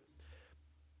episode.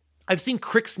 I've seen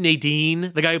Crix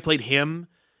Nadine, the guy who played him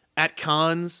at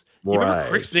cons, You remember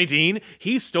Crix Nadine?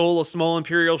 He stole a small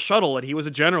Imperial shuttle and he was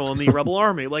a general in the Rebel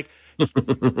Army. Like,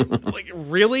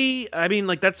 really? I mean,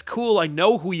 like, that's cool. I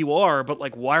know who you are, but,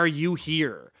 like, why are you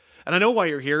here? And I know why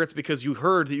you're here. It's because you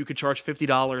heard that you could charge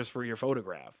 $50 for your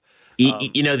photograph.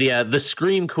 You know, the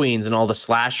Scream Queens and all the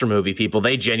slasher movie people,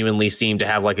 they genuinely seem to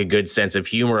have like a good sense of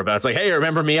humor about it. It's like, hey,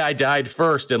 remember me? I died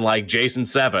first in like Jason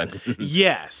 7.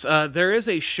 Yes. There is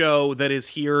a show that is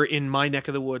here in my neck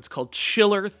of the woods called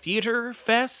Chiller Theater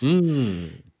Fest.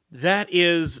 That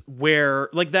is where,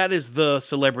 like, that is the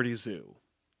celebrity zoo.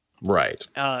 Right.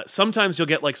 Sometimes you'll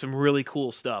get like some really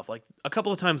cool stuff. Like a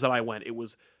couple of times that I went, it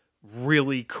was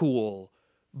really cool.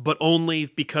 But only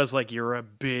because, like, you're a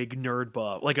big nerd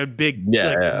buff, like a big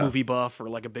movie buff or,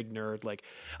 like, a big nerd. Like,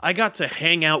 I got to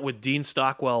hang out with Dean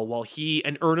Stockwell while he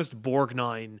and Ernest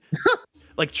Borgnine,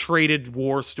 like, traded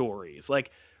war stories.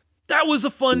 Like, that was a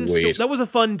fun that was a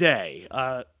fun day.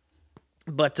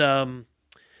 But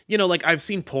you know, like, I've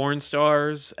seen porn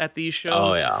stars at these shows.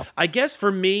 Oh, yeah. I guess for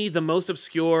me, the most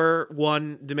obscure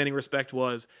one, demanding respect,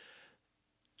 was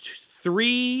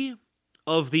 3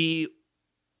 of the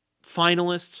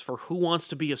finalists for Who Wants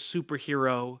to Be a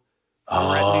Superhero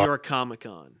are at New York Comic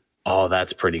Con. Oh,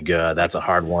 that's pretty good. That's a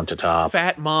hard one to top.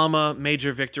 Fat Mama,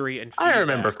 Major Victory, and I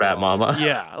remember Fat Mama.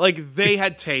 Yeah, like they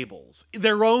had tables,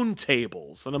 their own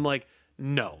tables, and I'm like,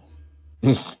 no.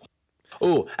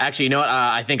 Oh, actually, you know what?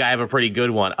 I think I have a pretty good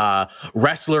one.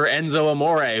 Wrestler Enzo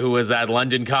Amore, who was at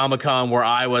London Comic Con where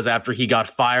I was after he got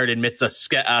fired amidst a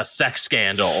sex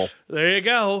scandal. There you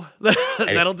go.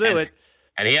 That'll do it.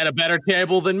 And he had a better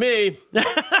table than me.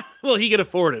 Well, he can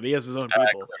afford it. He has his own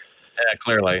people.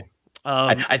 Clearly.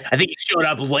 I think he showed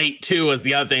up late, too, was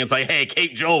the other thing. It's like, hey,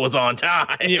 Kate Joel was on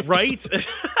time. Yeah, right?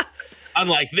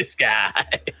 Unlike this guy.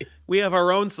 We have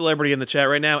our own celebrity in the chat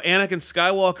right now. Anakin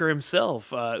Skywalker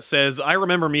himself says, I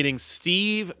remember meeting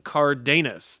Steve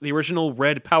Cardenas, the original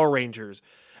Red Power Rangers,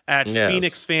 at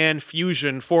Phoenix Fan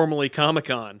Fusion, formerly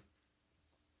Comic-Con.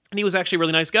 And he was actually a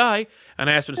really nice guy, and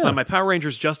I asked him to sign my Power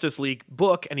Rangers Justice League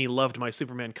book, and he loved my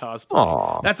Superman cosplay.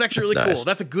 Aww, that's actually really cool.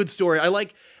 That's a good story. I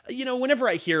like, you know, whenever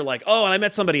I hear like, oh, and I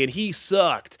met somebody and he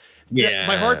sucked. Yeah,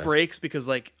 my heart breaks because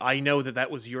like I know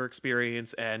that was your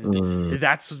experience, and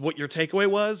that's what your takeaway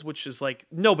was, which is like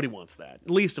nobody wants that.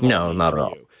 Least of all, not for at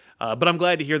all. You. But I'm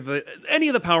glad to hear any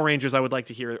of the Power Rangers I would like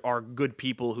to hear are good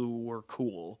people who were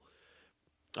cool.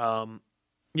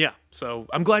 Yeah, so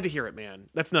I'm glad to hear it, man.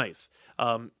 That's nice.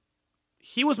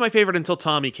 He was my favorite until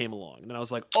Tommy came along. And I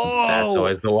was like, oh, that's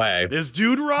always the way. This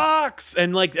dude rocks.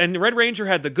 And Red Ranger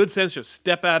had the good sense to just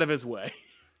step out of his way.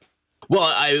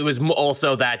 Well, it was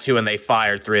also that too, and they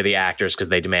fired 3 of the actors because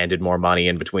they demanded more money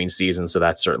in between seasons, so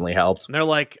that certainly helped. And they're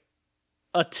like,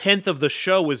 1/10 of the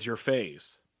show is your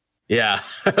face. Yeah,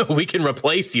 we can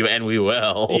replace you, and we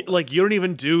will. Like, you don't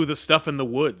even do the stuff in the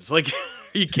woods. Like,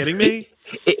 are you kidding me?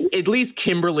 At least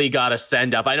Kimberly got a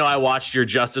send up. I know I watched your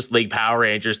Justice League Power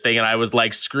Rangers thing and I was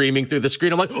like screaming through the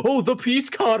screen. I'm like, oh, the peace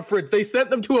conference. They sent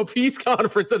them to a peace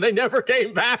conference and they never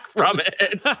came back from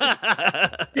it.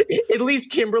 At least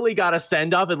Kimberly got a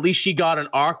send up. At least she got an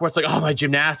arc where it's like, oh, my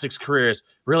gymnastics career is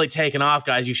really taking off,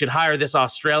 guys. You should hire this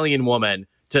Australian woman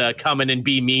to come in and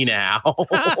be me now.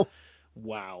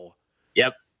 Wow.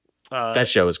 Yep. That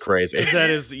show is crazy. That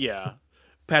is, yeah.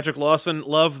 Patrick Lawson,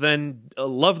 love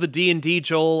the D&D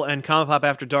Joel and Comic Pop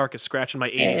After Dark is scratching my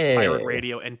 80s pirate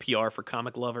radio NPR for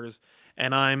comic lovers.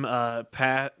 And I'm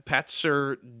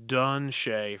Patser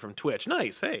Dunshay from Twitch.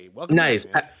 Nice. Hey, welcome. Nice.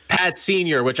 Pat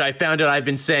Senior, which I found out I've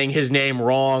been saying his name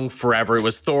wrong forever. It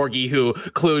was Thorgy who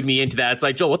clued me into that. It's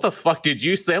like, Joel, what the fuck did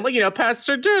you say? I'm like,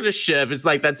 Patser Dunshay. It's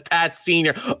like, that's Pat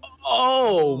Senior.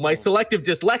 Oh, my selective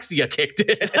dyslexia kicked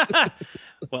in.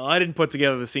 Well, I didn't put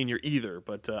together the senior either,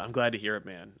 but I'm glad to hear it,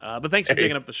 man. But thanks for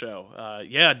picking up the show.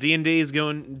 Yeah, D&D is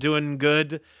doing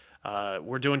good.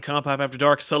 We're doing Comic Pop After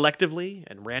Dark selectively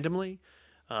and randomly.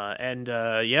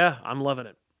 Yeah, I'm loving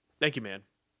it. Thank you, man.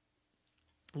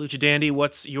 Lucha Dandy,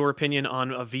 what's your opinion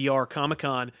on a VR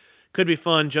Comic-Con? Could be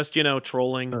fun, just,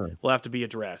 trolling will have to be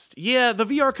addressed. Yeah, the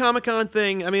VR Comic-Con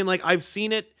thing, I mean, like, I've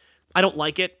seen it. I don't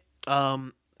like it.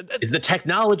 Is the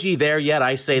technology there yet?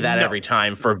 I say that every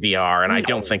time for VR, and I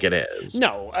don't think it is.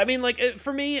 No, I mean, like,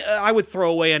 for me, I would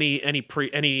throw away any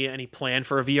plan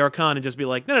for a VR con and just be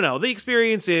like, no. The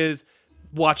experience is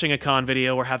watching a con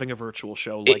video or having a virtual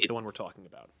show like the one we're talking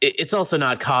about. It's also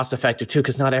not cost effective too,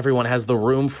 because not everyone has the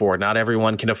room for it. Not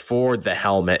everyone can afford the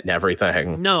helmet and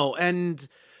everything. No, and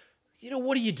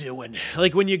what are you doing?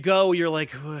 Like when you go, you're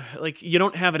like you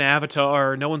don't have an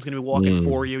avatar. No one's going to be walking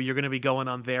for you. You're going to be going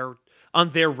on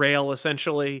their rail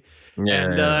essentially.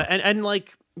 Yeah. And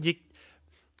like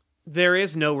there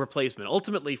is no replacement.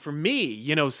 Ultimately, for me,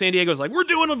 you know, San Diego's like, we're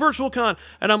doing a virtual con.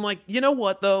 And I'm like, you know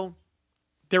what, though?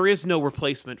 There is no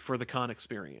replacement for the con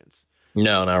experience.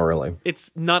 No, not really.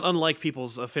 It's not unlike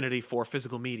people's affinity for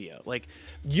physical media. Like,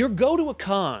 you go to a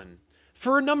con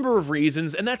for a number of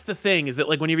reasons, and that's the thing, is that,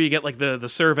 like, whenever you get, like, the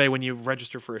survey when you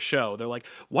register for a show, they're like,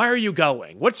 why are you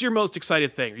going? What's your most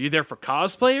excited thing? Are you there for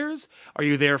cosplayers? Are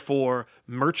you there for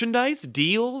merchandise,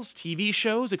 deals, TV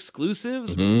shows,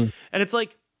 exclusives? Mm-hmm. And it's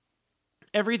like,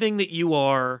 everything that you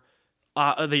are,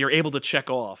 that you're able to check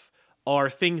off are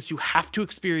things you have to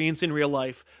experience in real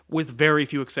life with very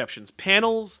few exceptions.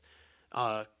 Panels,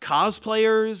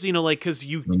 cosplayers, you know, like, because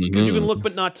you can look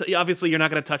but not obviously you're not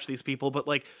going to touch these people, but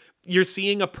like you're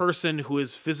seeing a person who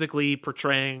is physically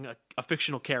portraying a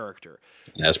fictional character.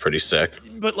 That's pretty sick.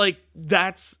 But like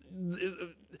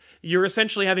you're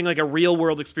essentially having like a real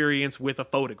world experience with a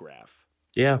photograph.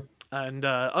 Yeah. And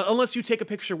unless you take a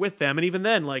picture with them, and even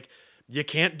then, like, you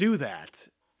can't do that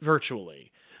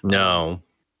virtually. No.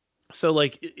 So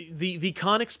like the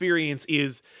con experience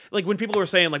is like when people are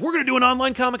saying like, we're going to do an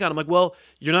online Comic-Con. I'm like, well,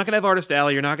 you're not going to have Artist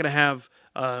Alley. You're not going to have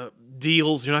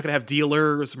deals. You're not going to have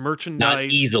dealers, merchandise. Not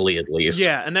easily, at least.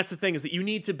 Yeah. And that's the thing, is that you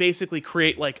need to basically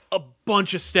create like a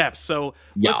bunch of steps. So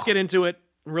let's get into it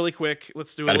really quick.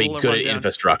 Let's do a little Gotta be good rundown. at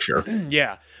infrastructure.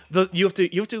 Yeah. You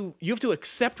have to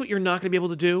accept what you're not going to be able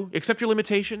to do, accept your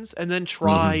limitations, and then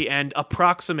try and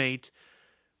approximate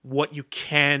what you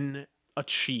can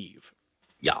achieve.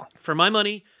 Yeah. For my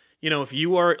money, you know, if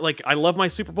you are like, I love my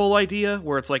Super Bowl idea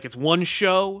where it's like, it's one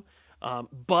show,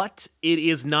 but it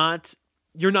is not,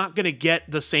 you're not going to get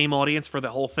the same audience for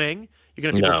the whole thing. You're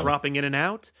going to have people dropping in and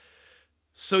out.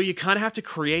 So you kind of have to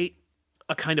create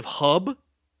a kind of hub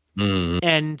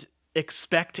and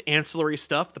expect ancillary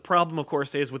stuff. The problem, of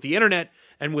course, is with the internet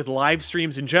and with live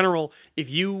streams in general, if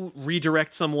you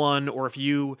redirect someone or if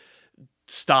you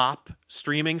stop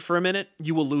streaming for a minute,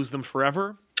 you will lose them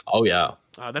forever. Oh, yeah.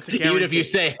 That's a guarantee. Even if you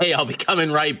say, hey, I'll be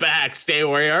coming right back, stay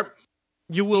where you are.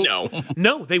 You will. No.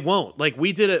 No, they won't. Like,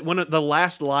 we did it, the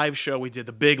last live show we did,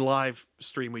 the big live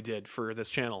stream we did for this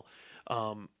channel.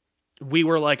 We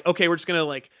were like, okay, we're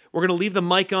going to leave the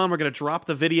mic on. We're going to drop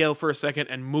the video for a second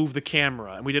and move the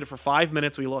camera. And we did it for 5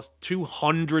 minutes. We lost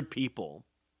 200 people.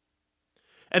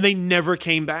 And they never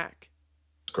came back.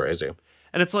 It's crazy.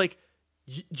 And it's like,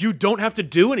 you don't have to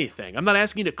do anything. I'm not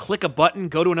asking you to click a button,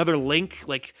 go to another link.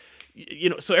 Like, you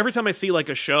know, so every time I see like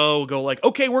a show go like,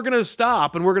 okay, we're going to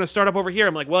stop and we're going to start up over here,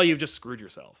 I'm like, well, you've just screwed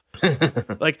yourself.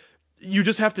 Like, you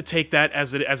just have to take that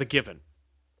as a given.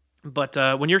 But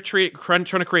when you're trying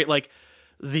to create like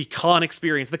the con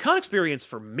experience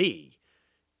for me,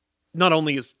 not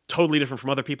only is totally different from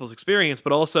other people's experience,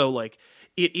 but also like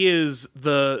it is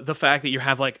the fact that you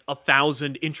have like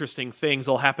 1,000 interesting things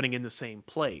all happening in the same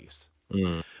place.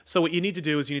 So what you need to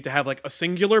do is you need to have like a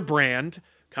singular brand,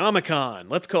 Comic-Con.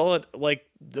 Let's call it like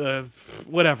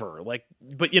whatever, like,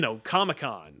 but you know,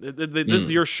 Comic-Con. This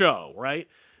is your show, right?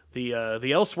 The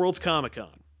Elseworlds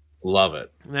Comic-Con. Love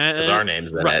it. Because our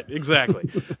name's in right, it.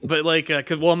 Exactly. But like, I'm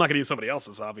not going to use somebody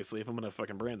else's, obviously, if I'm going to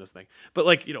fucking brand this thing. But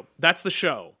like, you know, that's the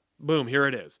show. Boom, here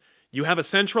it is. You have a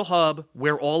central hub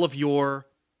where all of your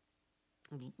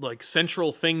like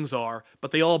central things are,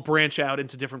 but they all branch out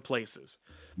into different places.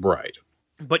 Right.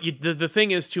 But the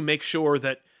thing is to make sure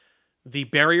that the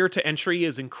barrier to entry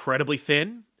is incredibly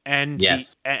thin, and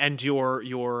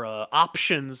your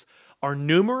options are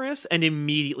numerous and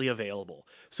immediately available.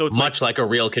 So it's much like a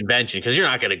real convention, because you're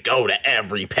not going to go to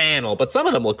every panel, but some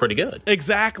of them look pretty good.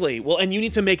 Exactly. Well, and you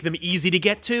need to make them easy to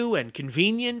get to and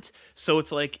convenient. So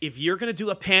it's like, if you're going to do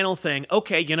a panel thing,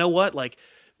 okay, you know what? Like,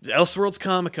 Elseworlds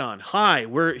Comic-Con. Hi,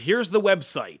 here's the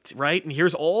website, right? And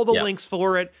here's all the links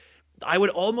for it. I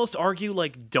would almost argue,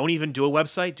 like, don't even do a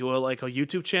website, do a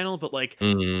YouTube channel, but like,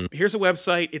 here's a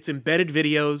website, it's embedded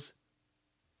videos.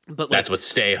 But like, that's what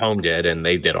Stay Home did, and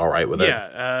they did all right with it.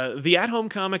 Yeah, the At Home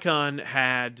Comic-Con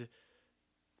had,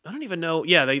 I don't even know,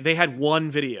 yeah, they had one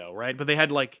video, right? But they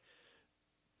had like,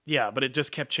 but it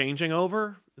just kept changing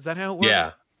over. Is that how it worked?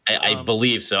 Yeah. I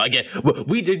believe so. Again,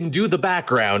 we didn't do the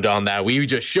background on that. We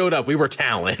just showed up. We were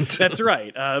talent. That's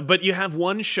right. But you have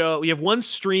one show, you have one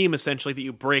stream essentially that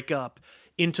you break up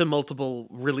into multiple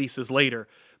releases later.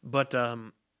 But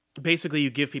basically, you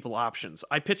give people options.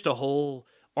 I pitched a whole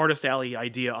Artist Alley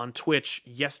idea on Twitch.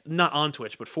 Not on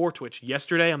Twitch, but for Twitch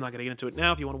yesterday. I'm not going to get into it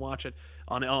now. If you want to watch it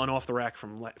on Off the Rack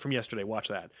from yesterday, watch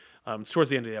that. It's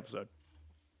towards the end of the episode.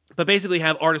 But basically,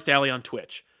 have Artist Alley on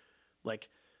Twitch, like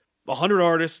 100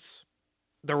 artists,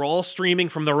 they're all streaming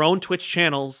from their own Twitch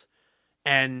channels,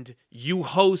 and you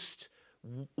host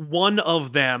one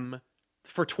of them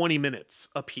for 20 minutes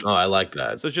a piece. Oh, I like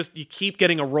that. So it's just, you keep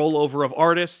getting a rollover of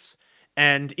artists.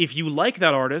 And if you like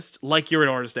that artist, like you're at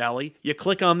Artist Alley, you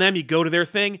click on them, you go to their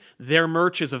thing, their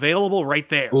merch is available right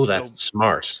there. Oh, that's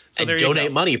smart. So and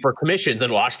donate money for commissions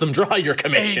and watch them draw your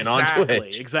commission on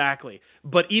Twitch. Exactly.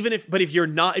 But if you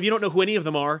don't know who any of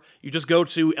them are, you just go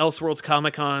to Elseworlds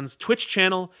Comic Con's Twitch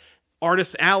channel,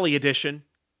 Artist Alley edition,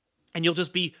 and you'll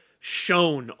just be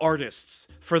shown artists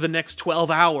for the next 12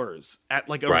 hours at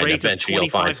like a rate of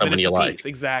 25 minutes a piece.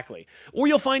 Exactly. Or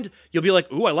you'll be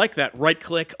like, ooh, I like that. Right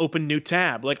click, open new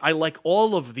tab. Like, I like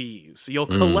all of these. So you'll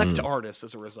collect artists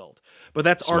as a result. But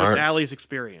that's Artist Alley's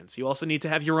experience. You also need to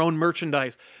have your own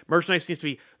merchandise. Merchandise needs to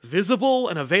be visible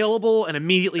and available and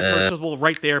immediately purchasable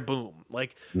right there. Boom.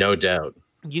 Like, no doubt.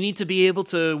 You need to be able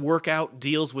to work out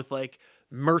deals with like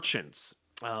merchants.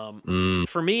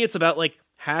 For me, it's about like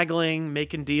haggling,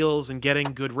 making deals, and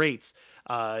getting good rates.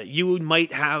 You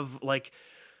might have like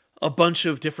a bunch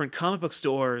of different comic book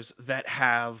stores that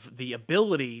have the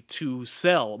ability to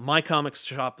sell. My comics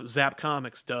shop, Zap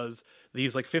Comics, does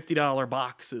these like $50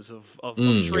 boxes of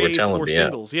trades or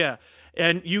singles. Yeah.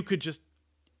 And you could just,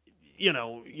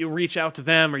 you reach out to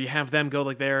them or you have them go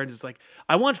like there and it's like,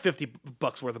 I want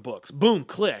 $50 worth of books. Boom,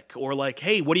 click. Or like,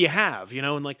 hey, what do you have?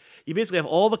 And like, you basically have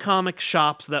all the comic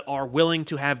shops that are willing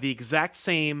to have the exact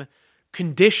same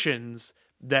conditions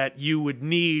that you would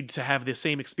need to have the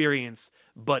same experience,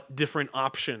 but different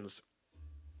options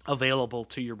available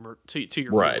to your right,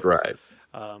 viewers. Right.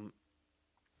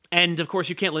 And of course,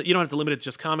 you don't have to limit it to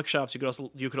just comic shops.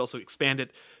 You could also expand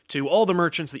it to all the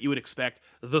merchants that you would expect: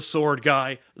 the sword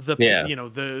guy, the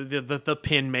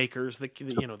pin makers, the key,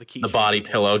 the body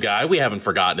pillow guy. We haven't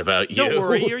forgotten about you. Don't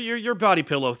worry, your body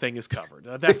pillow thing is covered.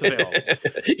 That's available.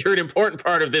 You're an important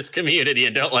part of this community,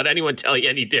 and don't let anyone tell you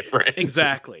any different.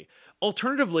 Exactly.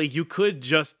 Alternatively, you could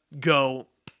just go,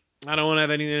 I don't want to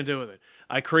have anything to do with it.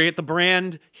 I create the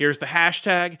brand. Here's the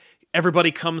hashtag.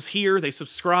 Everybody comes here, they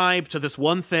subscribe to this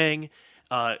one thing.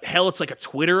 Hell, it's like a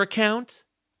Twitter account.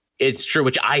 It's true,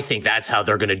 which I think that's how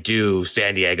they're going to do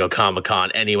San Diego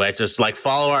Comic-Con anyway. It's just like,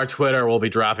 follow our Twitter, we'll be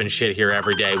dropping shit here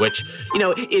every day, which,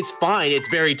 is fine. It's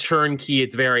very turnkey,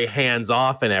 it's very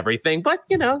hands-off and everything, but,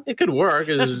 it could work.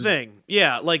 That's the thing.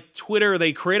 Yeah, like Twitter,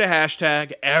 they create a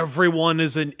hashtag,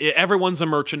 everyone's a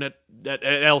merchant at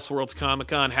Elseworlds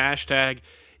Comic-Con, hashtag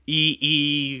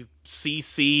EECC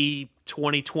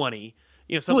 2020,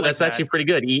 something like that's that. Actually pretty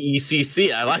good.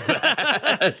 EECC, I like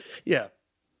that. Yeah.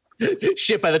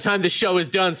 Shit, by the time the show is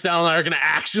done, Sal and I are going to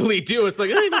actually do it. It's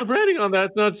like, hey, the branding on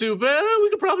that's not too bad. We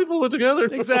could probably pull it together.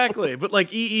 Exactly. But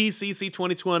like EECC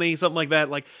 2020, something like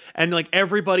that. Like, and like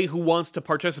everybody who wants to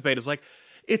participate is like,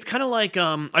 it's kind of like,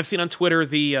 I've seen on Twitter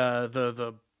the I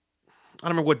don't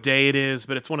remember what day it is,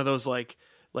 but it's one of those like,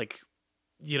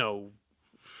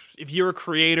 if you're a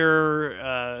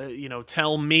creator,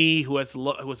 tell me who has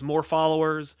more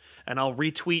followers, and I'll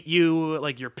retweet you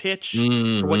like your pitch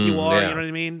for what you are. Yeah. You know what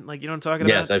I mean? Like, you know what I'm talking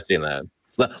about? Yes, I've seen that.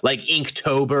 Like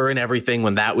Inktober and everything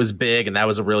when that was big and that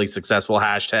was a really successful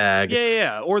hashtag.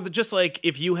 Yeah. Or just like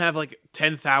if you have like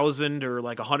 10,000 or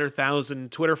like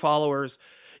 100,000 Twitter followers,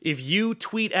 if you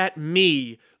tweet at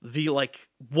me the like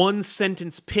one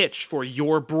sentence pitch for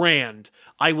your brand,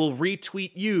 I will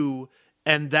retweet you.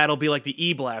 And that'll be like the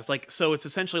e-blast. Like, so it's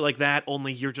essentially like that,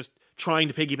 only you're just trying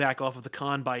to piggyback off of the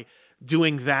con by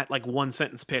doing that like one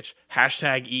sentence pitch,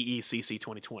 hashtag EECC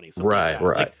 2020. Right.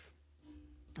 Like,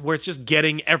 where it's just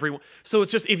getting everyone. So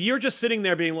it's just, if you're just sitting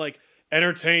there being like,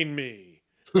 entertain me,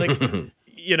 like,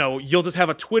 you'll just have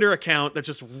a Twitter account that's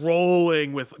just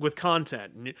rolling with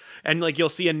content, and like you'll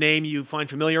see a name you find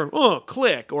familiar,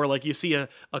 click, or like you see a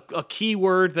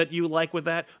keyword that you like with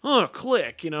that,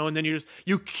 click, and then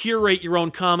you curate your own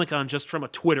Comic-Con just from a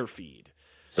Twitter feed.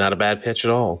 It's not a bad pitch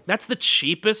at all. That's the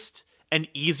cheapest and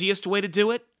easiest way to do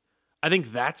it. I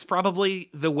think that's probably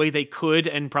the way they could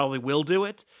and probably will do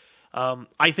it.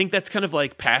 I think that's kind of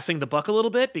like passing the buck a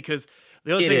little bit, because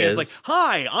the other thing is like,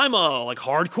 hi, I'm a like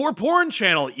hardcore porn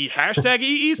channel, hashtag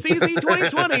EECC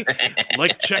 2020.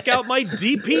 Like, check out my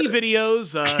DP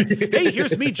videos. Hey,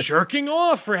 here's me jerking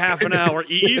off for half an hour.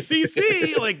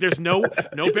 EECC. Like, there's no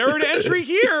barrier to entry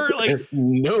here. Like,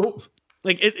 nope.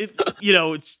 Like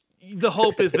it's, the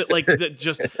hope is that like that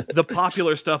just the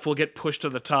popular stuff will get pushed to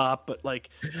the top, but like,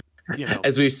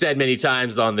 as we've said many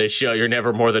times on this show, you're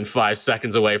never more than 5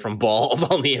 seconds away from balls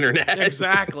on the internet.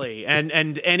 Exactly.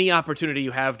 And any opportunity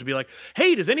you have to be like,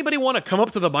 hey, does anybody want to come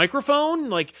up to the microphone?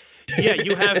 Like, yeah,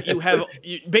 you have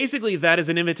basically that is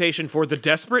an invitation for the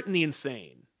desperate and the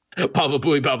insane. Baba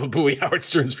Booey, Howard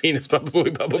Stern's penis, Baba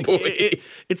Booey, Baba Booey.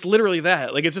 It's literally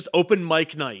that. Like, it's just open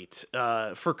mic night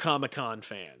for Comic-Con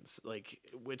fans, like,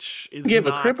 which is Give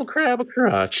a cripple crab a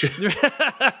crotch.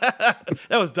 That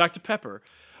was Dr. Pepper.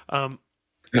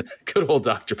 Good old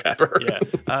Dr. Pepper.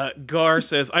 Yeah. Gar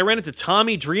says, I ran into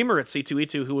Tommy Dreamer at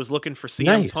C2E2 who was looking for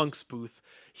CM Punk's booth.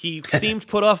 He seemed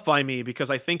put off by me because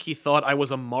I think he thought I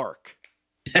was a mark.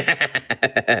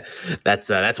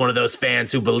 That's one of those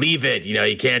fans who believe it. You know,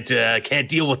 you can't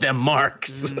deal with them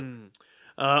marks.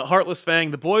 Heartless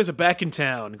Fang, the boys are back in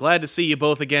town. Glad to see you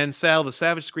both again. Sal, the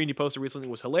Savage screen you posted recently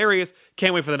was hilarious.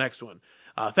 Can't wait for the next one.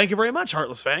 Thank you very much,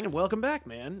 Heartless Fang, and welcome back,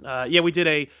 man. We did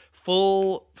a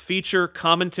full feature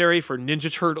commentary for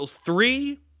Ninja Turtles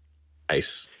 3.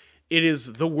 Nice. It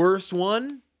is the worst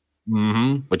one.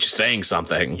 Which is saying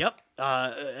something. Yep.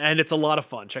 And it's a lot of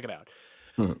fun. Check it out.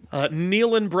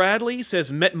 Nealon Bradley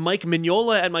says, met Mike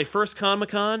Mignola at my first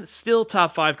Comic-Con. Still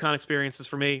top 5 con experiences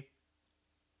for me.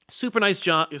 Super nice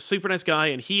guy,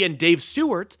 and he and Dave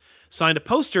Stewart signed a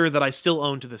poster that I still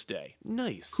own to this day.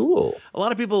 Nice. Cool. A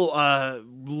lot of people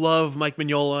love Mike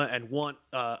Mignola and want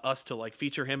us to like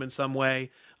feature him in some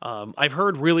way. I've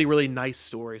heard really, really nice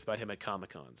stories about him at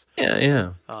Comic-Cons.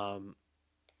 Yeah.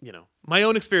 You know, my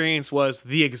own experience was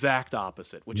the exact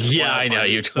opposite, which is I know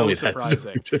you told me so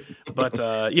surprising.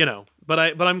 But you know, but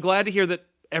I'm glad to hear that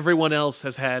everyone else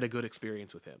has had a good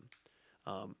experience with him.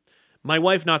 My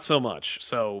wife, not so much.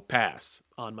 So pass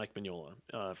on Mike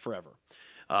Mignola forever.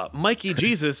 Mikey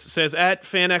Jesus says, at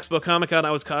Fan Expo Comic-Con,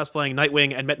 I was cosplaying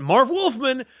Nightwing and met Marv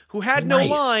Wolfman, who had no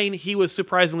line. He was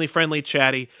surprisingly friendly,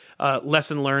 chatty.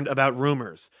 Lesson learned about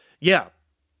rumors. Yeah.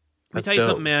 Let me tell you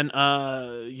something, man.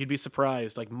 You'd be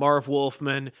surprised. Like Marv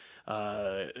Wolfman,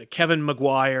 Kevin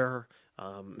Maguire,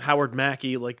 Howard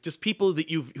Mackey, like just people that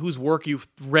whose work you've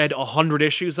read 100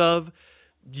 issues of.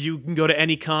 You can go to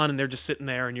any con and they're just sitting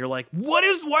there and you're like, why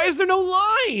is there no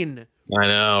line? I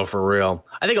know, for real.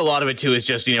 I think a lot of it too is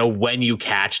just, you know, when you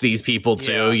catch these people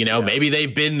too, maybe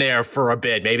they've been there for a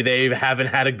bit. Maybe they haven't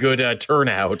had a good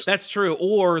turnout. That's true.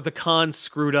 Or the con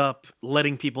screwed up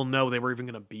letting people know they were even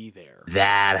going to be there.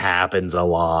 That happens a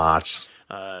lot.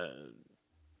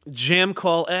 Jam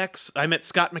Call X. I met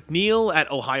Scott McNeil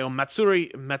at Ohio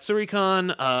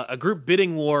MatsuriCon. A group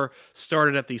bidding war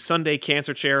started at the Sunday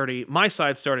Cancer Charity. My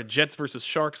side started Jets versus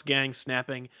Sharks gang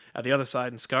snapping at the other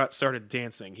side, and Scott started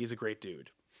dancing. He's a great dude.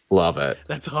 Love it.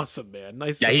 That's awesome, man.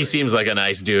 Nice. Yeah, he seems like a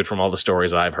nice dude from all the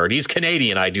stories I've heard. He's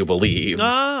Canadian, I do believe.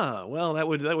 Ah, well, that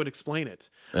would explain it.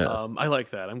 Yeah. I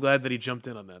like that. I'm glad that he jumped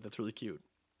in on that. That's really cute.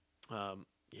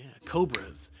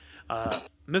 Cobras.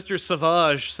 Mr.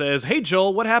 Savage says, hey,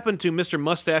 Joel, what happened to Mr.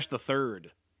 Mustache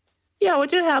III? Yeah, what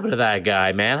did happen to that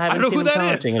guy, man? I don't know who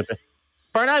that is.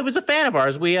 Barnett was a fan of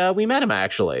ours. We met him,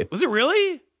 actually. Was it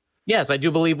really? Yes, I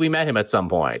do believe we met him at some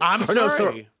point. I'm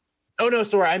sorry. No,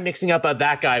 sorry. I'm mixing up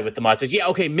that guy with the mustache. Yeah,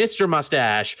 okay. Mr.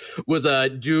 Mustache was a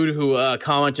dude who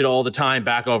commented all the time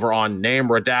back over on Name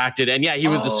Redacted. And yeah, he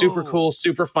was a super cool,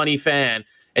 super funny fan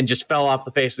and just fell off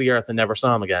the face of the earth and never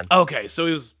saw him again. Okay, so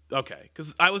he was... Okay,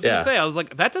 because I was going to say, I was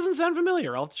like, that doesn't sound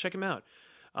familiar. I'll have to check him out.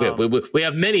 We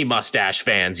have many mustache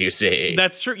fans, you see.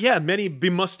 That's true. Yeah, many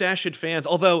be-mustached fans.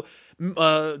 Although,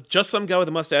 just some guy with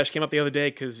a mustache came up the other day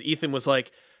because Ethan was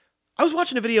like, I was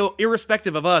watching a video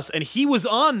irrespective of us, and he was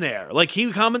on there. Like, he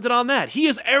commented on that. He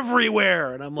is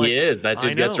everywhere. And I'm like, he is. That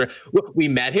dude gets right. We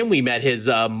met him. We met his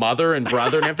mother and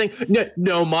brother and everything.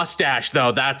 No mustache,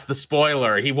 though. That's the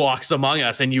spoiler. He walks among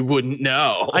us, and you wouldn't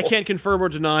know. I can't confirm or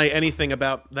deny anything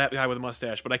about that guy with a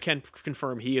mustache, but I can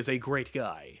confirm he is a great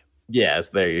guy. Yes,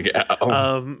 there you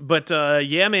go.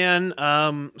 Yeah, man.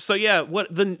 So yeah,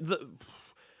 what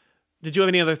did you have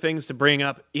any other things to bring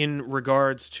up in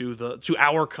regards to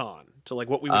our con, to like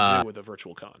what we would do with a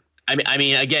virtual con? I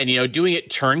mean, again, doing it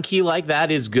turnkey like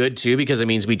that is good too, because it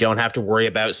means we don't have to worry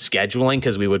about scheduling,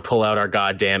 because we would pull out our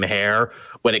goddamn hair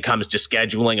when it comes to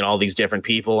scheduling and all these different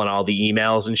people and all the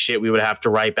emails and shit we would have to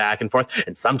write back and forth.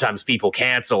 And sometimes people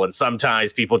cancel, and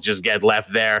sometimes people just get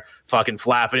left there fucking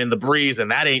flapping in the breeze, and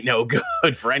that ain't no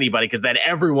good for anybody, because then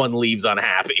everyone leaves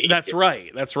unhappy. That's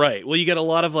right. Well, you get a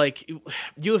lot of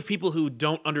you have people who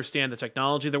don't understand the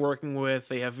technology they're working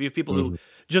with. You have people who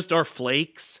just are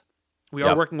flakes. We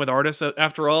are working with artists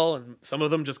after all, and some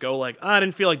of them just go like, I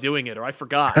didn't feel like doing it, or I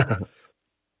forgot. And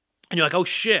you're like, oh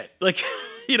shit. Like,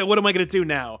 what am I going to do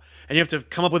now? And you have to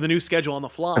come up with a new schedule on the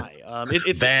fly.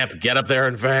 It's vamp, get up there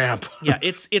and vamp. Yeah,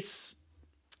 it's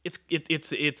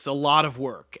a lot of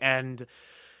work. And,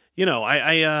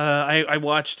 I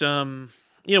watched,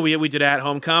 we did At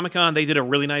Home Comic-Con. They did a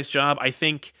really nice job. I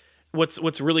think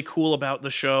what's really cool about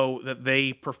the show that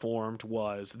they performed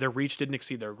was their reach didn't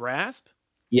exceed their grasp.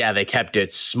 Yeah, they kept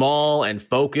it small and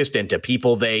focused into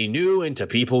people they knew and to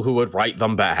people who would write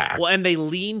them back. Well, and they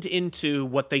leaned into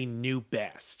what they knew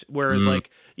best. Whereas, like,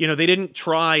 you know, they didn't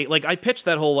try, like, I pitched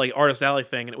that whole, like, Artist Alley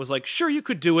thing, and it was like, sure, you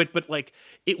could do it, but, like,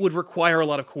 it would require a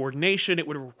lot of coordination. It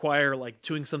would require, like,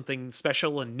 doing something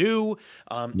special and new.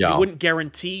 You wouldn't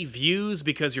guarantee views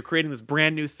because you're creating this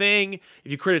brand new thing.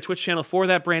 If you create a Twitch channel for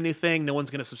that brand new thing, no one's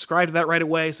going to subscribe to that right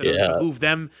away, so it doesn't behoove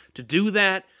them to do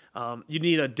that. You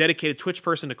need a dedicated Twitch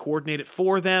person to coordinate it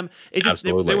for them. It just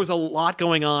there was a lot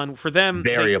going on for them.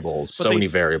 Variables, so many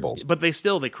variables. But they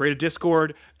created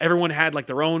Discord. Everyone had like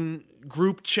their own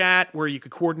group chat where you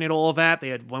could coordinate all of that. They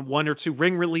had one or two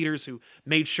ring leaders who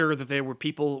made sure that there were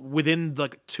people within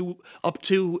the up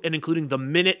to and including the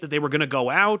minute that they were going to go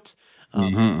out.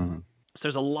 So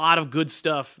there's a lot of good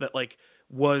stuff that like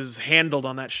was handled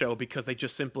on that show because they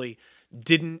just simply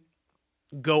didn't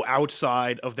go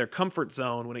outside of their comfort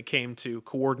zone when it came to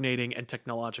coordinating and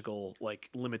technological like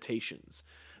limitations.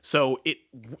 So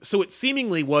it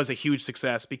seemingly was a huge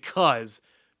success because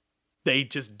they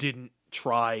just didn't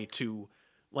try to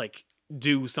like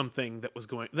do something that was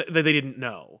that they didn't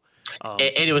know. And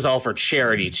it was all for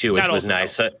charity too, which was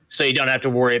nice. So you don't have to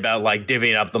worry about like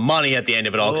divvying up the money at the end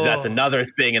of it all, because that's another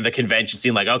thing in the convention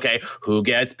scene. Like, okay, who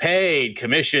gets paid,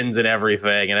 commissions, and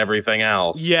everything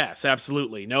else. Yes,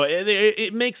 absolutely. No,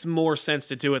 it makes more sense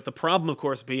to do it. The problem, of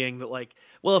course, being that like,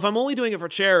 well, if I'm only doing it for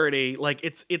charity, like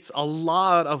it's a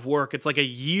lot of work. It's like a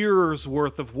year's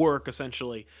worth of work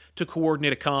essentially to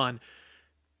coordinate a con,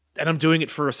 and I'm doing it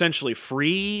for essentially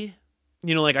free.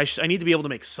 You know, like I need to be able to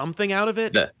make something out of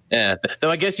it. Yeah,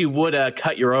 though I guess you would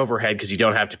cut your overhead because you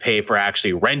don't have to pay for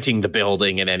actually renting the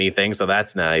building and anything, so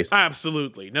that's nice.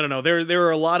 Absolutely, no. There are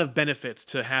a lot of benefits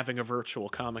to having a virtual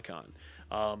Comic-Con.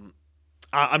 But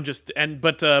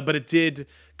it did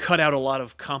cut out a lot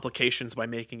of complications by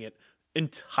making it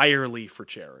entirely for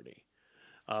charity.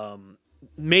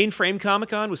 Mainframe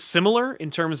Comic-Con was similar in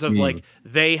terms of like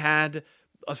they had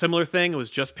a similar thing. It was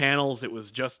just panels. It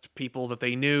was just people that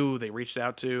they knew, they reached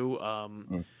out to.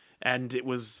 And it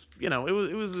was, you know, it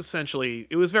was essentially,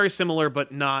 it was very similar,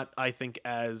 but not, I think,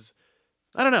 as,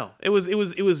 I don't know. It was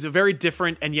a very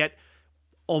different and yet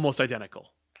almost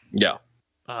identical. Yeah.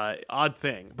 Odd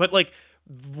thing. But like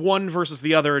one versus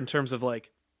the other in terms of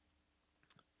like,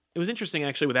 it was interesting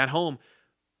actually with At Home,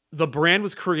 the brand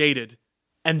was created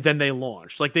and then they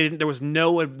launched. Like there was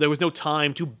no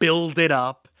time to build it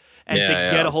up. And to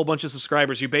get a whole bunch of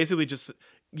subscribers, you basically just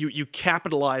you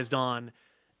capitalized on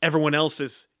everyone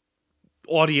else's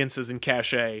audiences and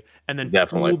cachet, and then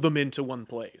pulled them into one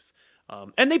place.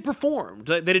 And they performed.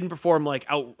 They didn't perform like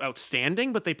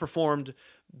outstanding, but they performed,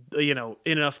 you know,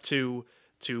 enough to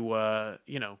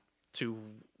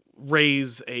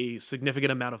raise a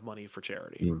significant amount of money for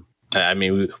charity. I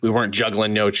mean, we weren't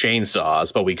juggling no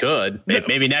chainsaws, but we could.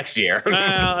 Maybe next year.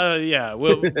 Yeah,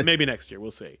 maybe next year.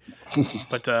 We'll see.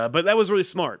 But that was really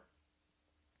smart.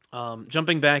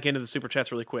 Jumping back into the super chats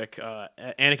really quick.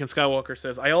 Anakin Skywalker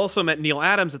says, I also met Neil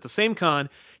Adams at the same con.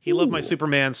 He loved my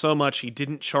Superman so much he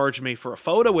didn't charge me for a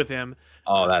photo with him.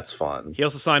 Oh, that's fun. He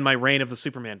also signed my Reign of the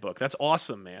Superman book. That's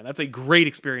awesome, man. That's a great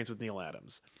experience with Neil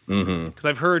Adams. Because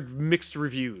I've heard mixed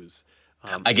reviews.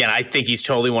 Again, I think he's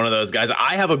totally one of those guys.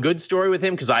 I have a good story with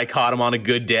him because I caught him on a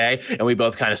good day, and we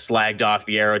both kind of slagged off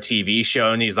the Arrow TV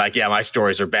show, and he's like, yeah, my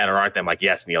stories are better, aren't they? I'm like,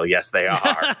 yes, Neil, yes, they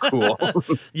are. Cool.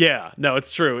 Yeah, no,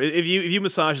 it's true. If you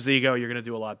massage his ego, you're going to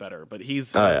do a lot better, but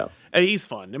he's and he's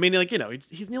fun. I mean, like, you know,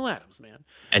 he's Neil Adams, man.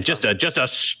 And just a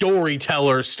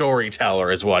storyteller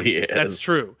is what he is. That's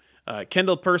true.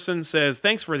 Kendall Person says,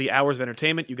 thanks for the hours of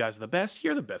entertainment. You guys are the best.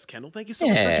 You're the best, Kendall. Thank you so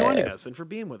much for joining us and for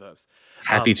being with us.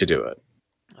 Happy to do it.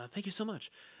 Thank you so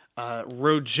much.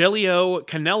 Rogelio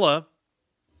Canella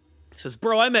says,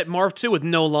 bro, I met Marv too with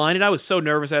no line, and I was so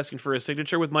nervous asking for his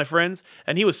signature with my friends,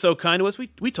 and he was so kind to us.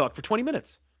 We talked for 20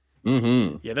 minutes.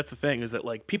 Yeah, that's the thing, is that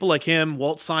like people like him,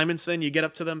 Walt Simonson, you get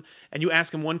up to them and you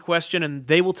ask them one question and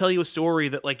they will tell you a story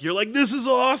that like you're like, this is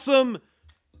awesome.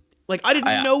 Like, I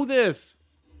didn't know this.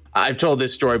 I've told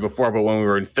this story before, but when we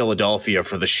were in Philadelphia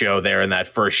for the show there in that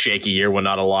first shaky year when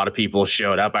not a lot of people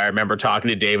showed up, I remember talking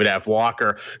to David F.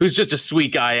 Walker, who's just a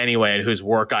sweet guy anyway, and whose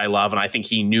work I love, and I think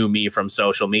he knew me from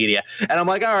social media. And I'm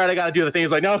like, all right, I got to do the thing.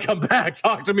 He's like, no, come back.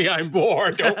 Talk to me. I'm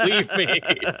bored. Don't leave me.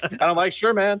 And I'm like,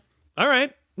 sure, man. All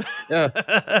right.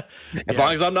 Yeah. As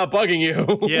long as I'm not bugging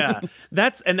you. Yeah.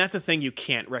 That's a thing you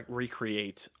can't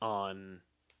recreate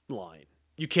online.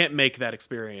 You can't make that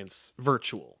experience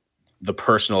virtual. The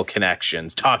personal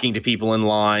connections, talking to people in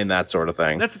line, that sort of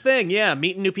thing. That's the thing, yeah.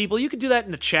 Meeting new people. You could do that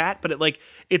in the chat, but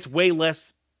it's way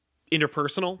less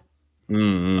interpersonal.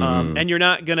 And you're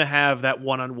not going to have that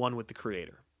one-on-one with the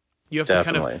creator. You have to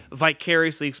kind of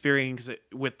vicariously experience it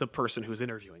with the person who's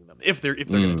interviewing them, if they're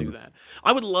going to do that.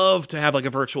 I would love to have like a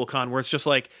virtual con where it's just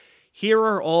like, here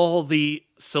are all the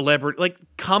celebrity, like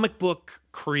comic book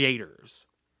creators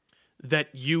that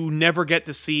you never get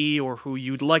to see or who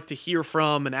you'd like to hear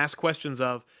from and ask questions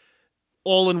of,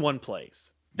 all in one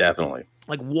place. Definitely.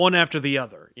 Like one after the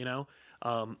other, you know?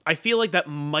 I feel like that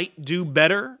might do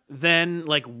better than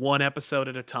like one episode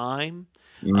at a time.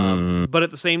 But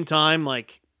at the same time,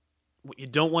 like, what you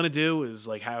don't want to do is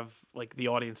like have like the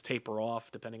audience taper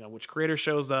off depending on which creator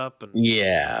shows up, and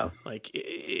like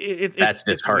that's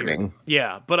disheartening. Weird.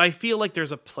 Yeah, but I feel like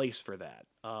there's a place for that.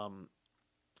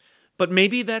 But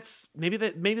maybe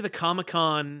the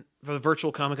Comic-Con, the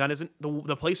virtual Comic-Con, isn't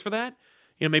the place for that.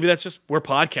 You know, maybe that's just where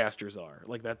podcasters are.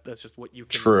 Like that's just what you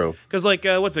can. True. Because like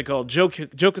what's it called? Joe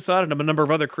Quesada and a number of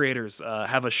other creators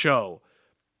have a show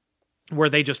where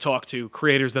they just talk to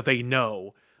creators that they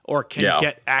know or can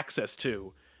get access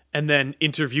to, and then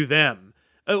interview them,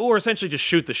 or essentially just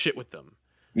shoot the shit with them.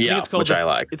 I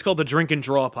like. It's called the Drink and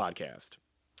Draw podcast.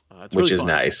 It's which really is fun.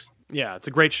 Nice. Yeah, it's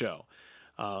a great show.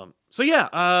 Okay,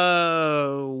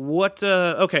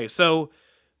 so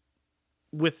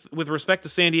with respect to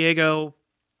San Diego,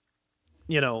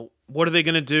 you know, what are they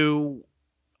going to do?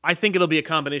 I think it'll be a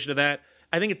combination of that.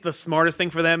 I think the smartest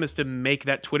thing for them is to make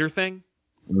that Twitter thing.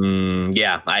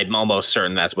 Yeah, I'm almost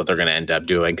certain that's what they're going to end up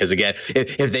doing. Because again,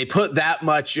 if they put that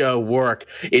much work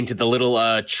into the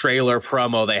little trailer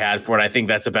promo they had for it, I think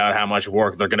that's about how much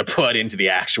work they're going to put into the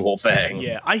actual thing.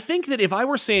 Yeah, I think that if I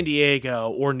were San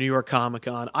Diego or New York Comic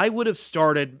Con, I would have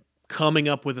started coming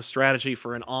up with a strategy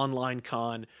for an online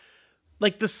con,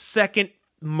 like the second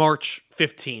March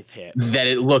 15th hit. That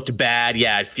it looked bad.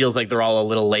 Yeah, it feels like they're all a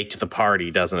little late to the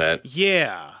party, doesn't it?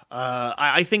 Yeah.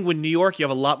 I think with New York, you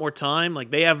have a lot more time. Like,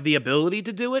 they have the ability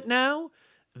to do it now.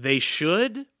 They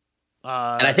should. And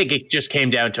I think it just came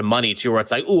down to money, too, where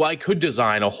it's like, I could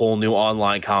design a whole new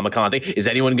online Comic-Con thing. Is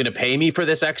anyone going to pay me for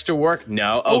this extra work?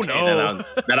 No? Okay, no.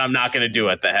 Then I'm not going to do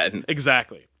it then.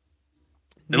 Exactly.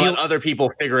 And let other people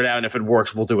figure it out, and if it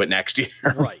works, we'll do it next year.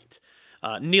 Right.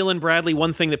 Neil and Bradley,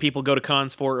 one thing that people go to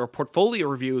cons for are portfolio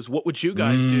reviews. What would you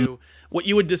guys do? What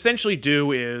you would essentially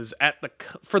do is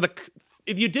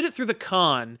if you did it through the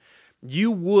con, you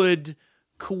would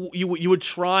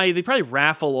try. They'd probably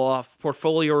raffle off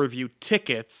portfolio review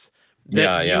tickets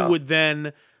that you would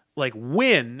then like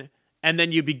win, and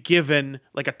then you'd be given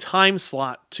like a time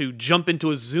slot to jump into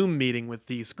a Zoom meeting with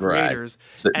these creators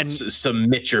and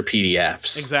submit your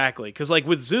PDFs. Exactly, because like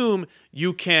with Zoom,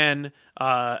 you can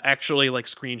actually like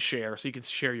screen share, so you can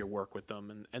share your work with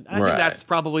them, and I think that's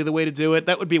probably the way to do it.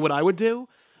 That would be what I would do.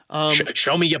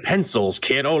 Show me your pencils,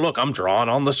 kid. Oh, look, I'm drawing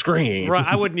on the screen. Right,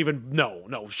 I wouldn't even.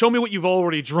 No. Show me what you've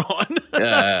already drawn.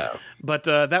 But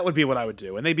that would be what I would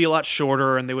do, and they'd be a lot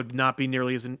shorter, and they would not be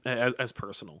nearly as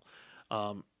personal.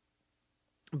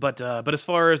 But as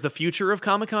far as the future of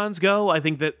Comic-Cons go, I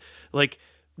think that like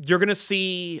you're gonna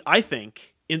see. I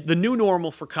think in the new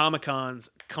normal for Comic-Cons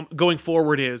going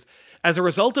forward is, as a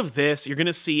result of this, you're going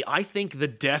to see, I think, the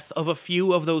death of a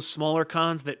few of those smaller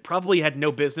cons that probably had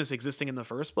no business existing in the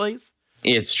first place.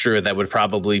 It's true. That would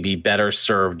probably be better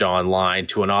served online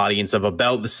to an audience of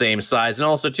about the same size. And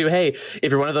also, too, hey, if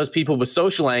you're one of those people with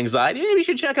social anxiety, maybe you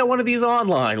should check out one of these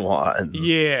online ones.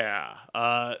 Yeah.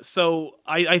 So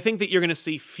I think that you're going to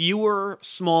see fewer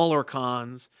smaller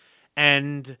cons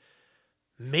and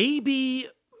maybe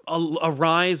a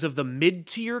rise of the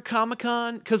mid-tier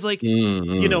Comic-Con, because like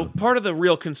you know, part of the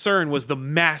real concern was the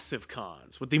massive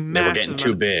cons with the massive. They were getting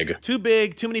too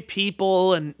big, too many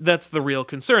people, and that's the real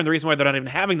concern. The reason why they're not even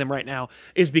having them right now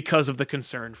is because of the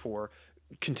concern for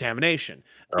contamination.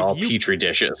 They're all petri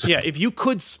dishes. Yeah, if you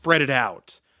could spread it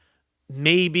out,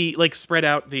 maybe like spread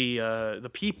out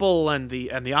the people and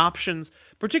the options,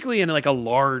 particularly in like a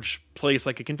large place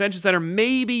like a convention center,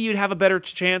 maybe you'd have a better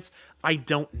chance. I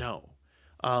don't know.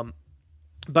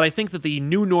 But I think that the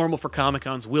new normal for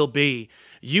Comic-Cons will be,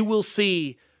 you will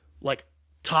see like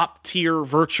top tier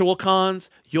virtual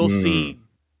cons. You'll see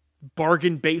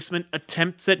bargain basement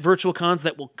attempts at virtual cons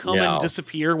that will come and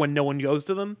disappear when no one goes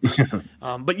to them.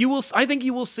 But I think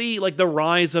you will see like the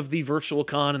rise of the virtual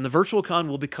con, and the virtual con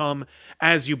will become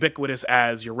as ubiquitous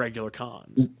as your regular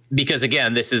cons. Because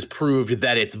again, this has proved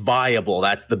that it's viable.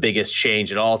 That's the biggest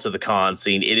change at all to the con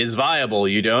scene. It is viable.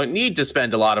 You don't need to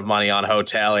spend a lot of money on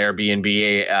hotel,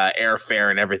 Airbnb,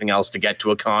 airfare, and everything else to get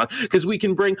to a con, because we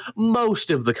can bring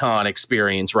most of the con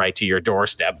experience right to your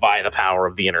doorstep via the power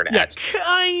of the internet. Yeah,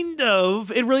 kind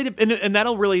of. It really, and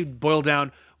that'll really boil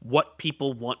down what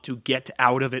people want to get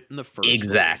out of it in the first place.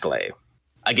 Exactly.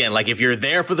 again, like if you're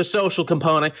there for the social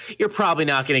component, you're probably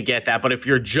not going to get that. But if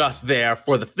you're just there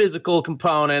for the physical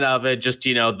component of it, just,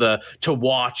 to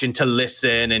watch and to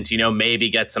listen and to, maybe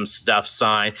get some stuff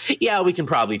signed, yeah, we can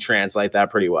probably translate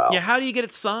that pretty well. Yeah, how do you get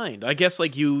it signed? I guess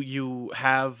like you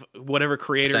have whatever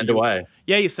creator send away.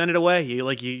 Yeah, you send it away.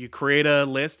 You create a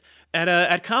list.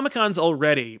 At Comic-Cons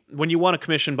already, when you want a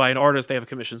commission by an artist, they have a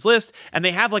commissions list, and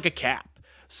they have like a cap.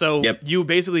 So you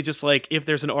basically just like, if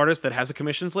there's an artist that has a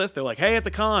commissions list, they're like, hey, at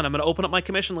the con, I'm going to open up my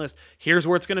commission list. Here's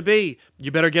where it's going to be.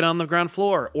 You better get on the ground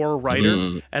floor, or a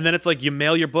writer. And then it's like, you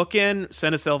mail your book in,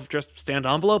 send a self-addressed stamped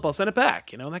envelope, I'll send it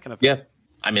back, that kind of thing. Yeah.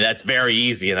 I mean, that's very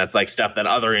easy, and that's like stuff that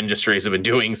other industries have been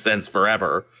doing since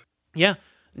forever. Yeah.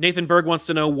 Nathan Berg wants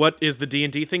to know, what is the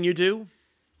D&D thing you do?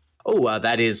 Oh,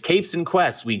 that is Capes and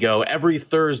Quests. We go every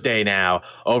Thursday now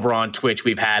over on Twitch.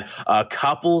 We've had a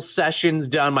couple sessions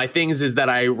done. My things is that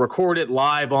I record it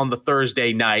live on the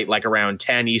Thursday night, like around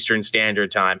 10 Eastern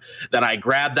Standard Time. Then I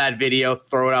grab that video,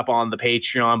 throw it up on the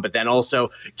Patreon, but then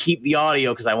also keep the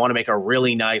audio because I want to make a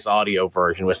really nice audio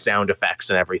version with sound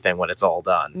effects and everything when it's all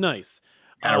done. Nice.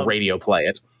 Kind of radio play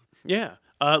it. Yeah.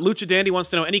 Lucha Dandy wants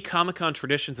to know, any Comic-Con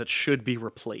traditions that should be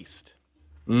replaced?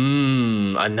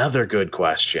 Another good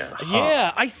question.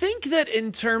 Yeah, I think that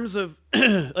in terms of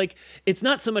like, it's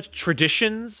not so much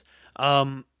traditions,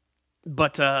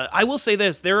 but I will say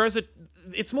this: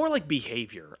 it's more like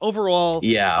behavior overall.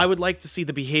 Yeah, I would like to see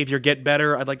the behavior get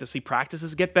better. I'd like to see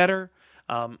practices get better.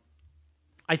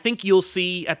 I think you'll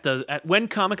see when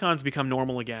Comic-Cons become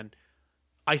normal again,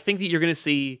 I think that you're going to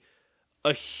see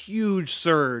a huge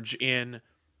surge in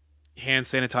hand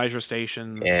sanitizer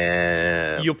stations.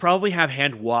 Yeah. You'll probably have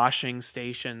hand washing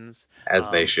stations. As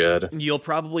they should. You'll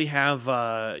probably have,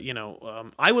 I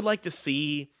would like to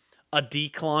see a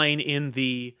decline in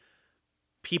the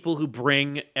people who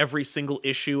bring every single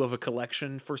issue of a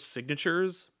collection for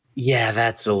signatures. Yeah,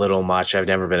 that's a little much. I've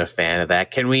never been a fan of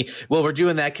that. While we're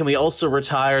doing that, can we also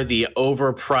retire the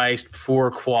overpriced, poor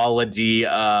quality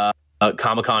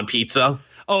Comic-Con pizza?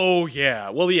 Oh yeah,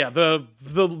 well yeah,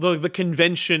 the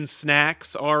convention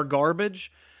snacks are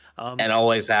garbage, and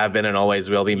always have been and always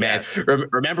will be. Yes. Man,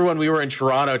 remember when we were in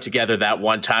Toronto together that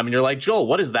one time, and you're like, Joel,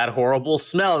 what is that horrible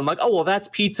smell? And I'm like, oh well, that's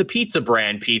Pizza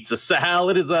brand pizza. Sal,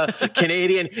 it is a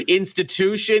Canadian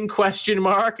institution ?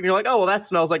 And you're like, oh well, that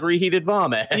smells like reheated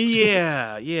vomit.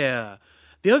 Yeah.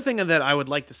 The other thing that I would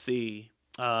like to see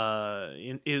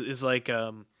is like.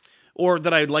 Or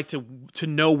that I'd like to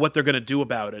know what they're going to do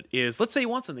about it is, let's say you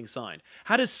want something signed.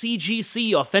 How does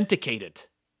CGC authenticate it?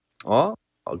 Oh,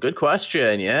 good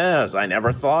question. Yes, I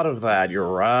never thought of that.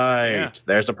 You're right. Yeah.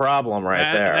 There's a problem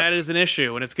there. That is an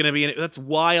issue, and it's going to be. That's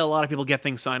why a lot of people get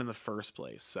things signed in the first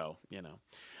place. So,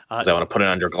 because I want to put it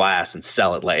under glass and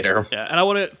sell it later. Yeah, and I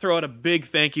want to throw out a big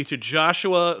thank you to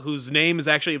Joshua, whose name is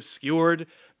actually obscured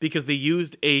because they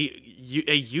used a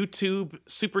YouTube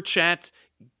super chat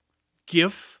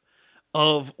GIF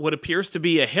of what appears to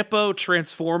be a hippo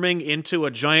transforming into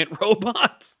a giant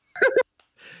robot.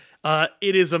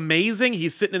 It is amazing.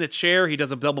 He's sitting in a chair. He does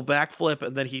a double backflip,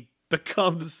 and then he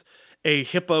becomes a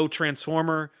hippo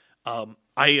transformer.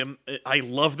 I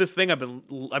love this thing. I've been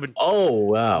laughing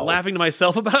to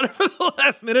myself about it for the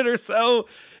last minute or so.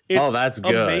 It's that's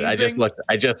good. Amazing.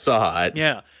 I just saw it.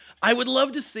 Yeah. I would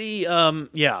love to see, So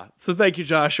thank you,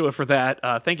 Joshua, for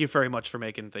that. Thank you very much for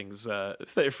making things,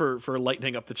 for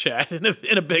lightening up the chat in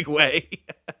a big way.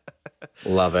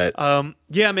 Love it.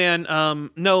 Yeah, man.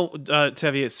 No,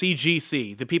 Tevye,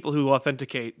 CGC, the people who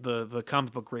authenticate the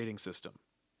comic book rating system.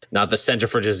 Not the Center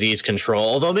for Disease Control,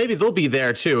 although maybe they'll be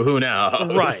there too. Who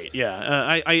knows? Right.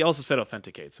 Yeah. I also said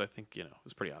authenticate, so I think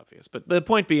it's pretty obvious. But the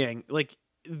point being, like,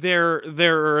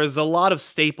 there is a lot of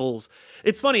staples.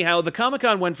 It's funny how the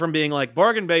Comic-Con went from being like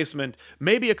bargain basement,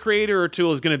 maybe a creator or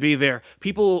two is going to be there,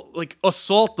 people like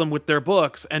assault them with their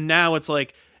books, and now it's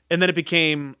like, and then it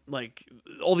became like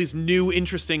all these new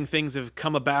interesting things have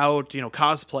come about.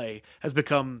 Cosplay has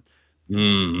become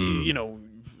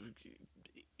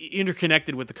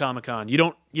interconnected with the Comic-Con.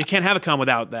 You can't have a con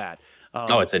without that.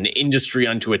 It's an industry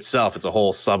unto itself. It's a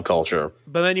whole subculture.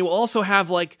 But then you also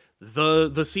have like the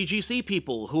CGC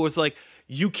people who is like,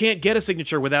 you can't get a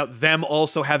signature without them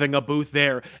also having a booth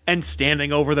there and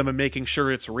standing over them and making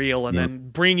sure it's real, and then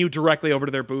bring you directly over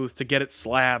to their booth to get it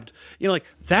slabbed.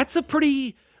 That's a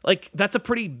pretty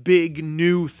big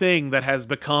new thing that has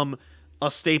become a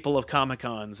staple of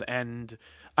Comic-Cons, and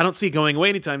I don't see it going away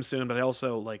anytime soon, but I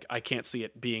also I can't see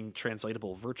it being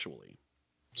translatable virtually.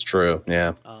 It's true.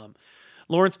 Yeah.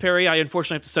 Lawrence Perry, I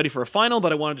unfortunately have to study for a final,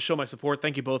 but I wanted to show my support.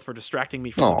 Thank you both for distracting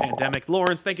me from the pandemic.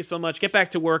 Lawrence, thank you so much. Get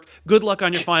back to work. Good luck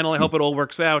on your final. I hope it all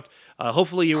works out.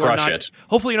 Hopefully you're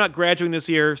not graduating this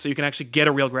year, so you can actually get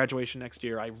a real graduation next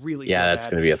year. I really feel that's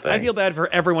going to be a thing. I feel bad for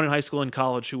everyone in high school and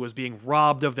college who was being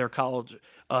robbed of their college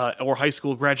or high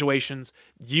school graduations.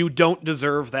 You don't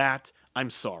deserve that. I'm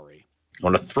sorry. I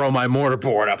want to throw my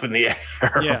mortarboard up in the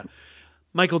air. Yeah.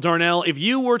 Michael Darnell, if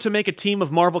you were to make a team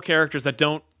of Marvel characters that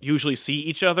don't usually see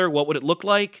each other, what would it look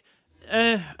like?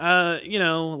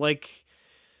 Like...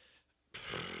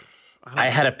 I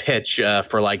had a pitch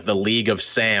for like the League of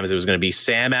Sams. It was going to be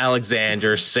Sam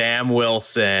Alexander, Sam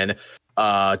Wilson,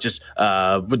 just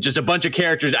a bunch of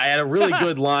characters. I had a really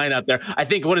good line up there. I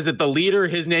think, what is it? The leader,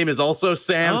 his name is also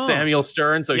Sam, Samuel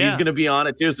Stern. So he's going to be on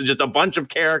it too. So just a bunch of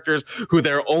characters who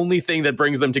their only thing that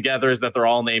brings them together is that they're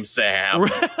all named Sam.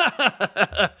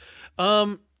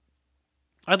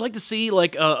 I'd like to see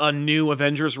like a new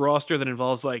Avengers roster that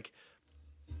involves like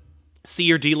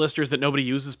C or D listers that nobody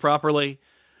uses properly.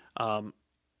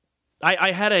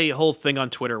 I had a whole thing on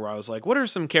Twitter where I was like, what are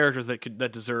some characters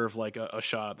that deserve like a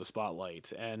shot at the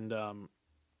spotlight? And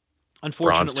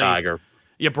unfortunately, Bronze Tiger.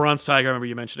 Yeah, Bronze Tiger. I remember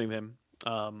you mentioning him.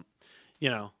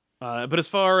 But as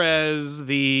far as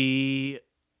the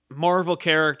Marvel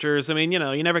characters, I mean, you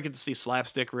never get to see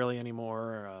Slapstick really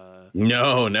anymore.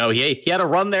 No, he had a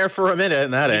run there for a minute,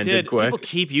 and that ended quick. People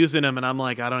keep using him, and I'm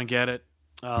like, I don't get it.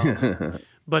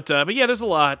 But yeah, there's a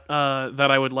lot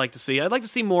that I would like to see. I'd like to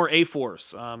see more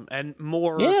A-Force and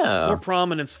more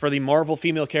prominence for the Marvel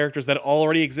female characters that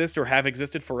already exist or have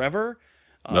existed forever.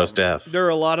 Most def. There are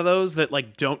a lot of those that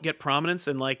like don't get prominence,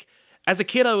 and like as a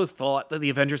kid, I always thought that the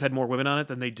Avengers had more women on it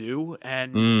than they do,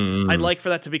 and I'd like for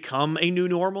that to become a new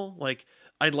normal. Like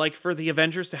I'd like for the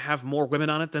Avengers to have more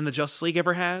women on it than the Justice League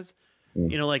ever has.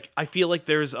 Like I feel like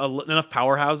there's enough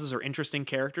powerhouses or interesting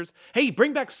characters. Hey,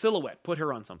 bring back Silhouette. Put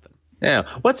her on something. Yeah,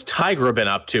 what's Tigra been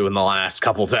up to in the last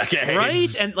couple decades? Right,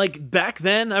 and like back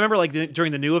then, I remember like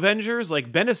during the New Avengers,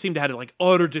 like Bendis seemed to have like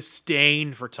utter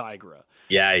disdain for Tigra.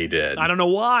 Yeah, he did. I don't know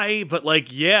why, but like,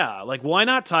 yeah, like why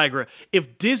not Tigra?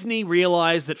 If Disney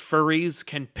realized that furries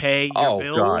can pay your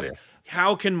bills,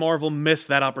 how can Marvel miss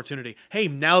that opportunity? Hey,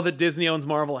 now that Disney owns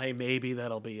Marvel, hey, maybe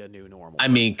that'll be a new normal. I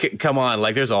mean, come on,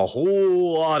 like there's a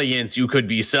whole audience you could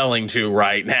be selling to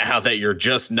right now that you're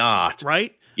just not.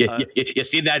 Right? You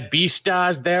see that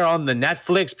Beastars there on the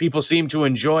Netflix? People seem to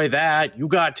enjoy that. You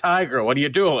got Tiger. What are you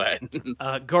doing?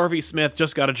 Garvey Smith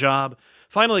just got a job.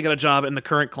 Finally got a job in the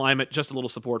current climate. Just a little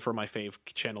support for my fave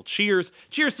channel. Cheers.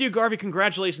 Cheers to you, Garvey.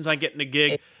 Congratulations on getting a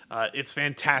gig. It's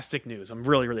fantastic news. I'm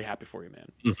really, really happy for you,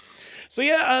 man. So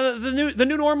yeah, the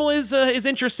new normal is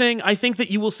interesting. I think that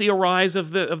you will see a rise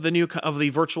of the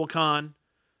virtual con.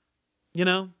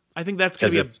 I think that's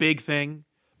going to be a big thing.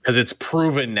 Because it's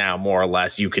proven now, more or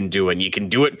less, you can do it. And you can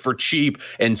do it for cheap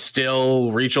and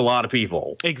still reach a lot of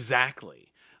people.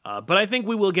 Exactly. But I think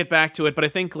we will get back to it. But I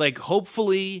think, like,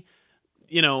 hopefully,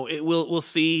 we'll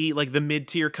see, like, the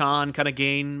mid-tier con kind of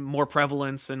gain more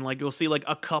prevalence. And, like, we'll see, like,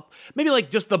 maybe,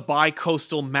 like, just the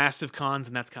bi-coastal massive cons,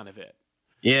 and that's kind of it.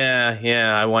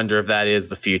 Yeah. I wonder if that is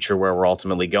the future where we're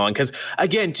ultimately going. Because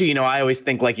again, too, I always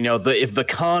think like, if the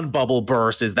con bubble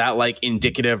bursts, is that like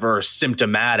indicative or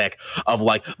symptomatic of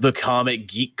like the comic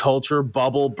geek culture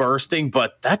bubble bursting?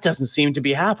 But that doesn't seem to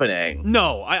be happening.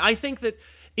 No, I think that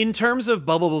in terms of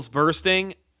bubbles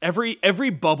bursting, every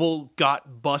bubble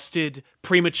got busted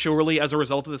prematurely as a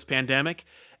result of this pandemic.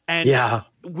 And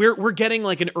we're getting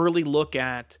like an early look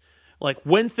at like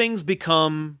when things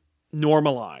become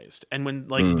normalized and when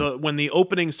like when the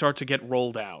openings start to get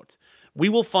rolled out, we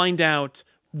will find out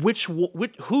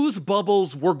whose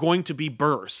bubbles were going to be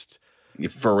burst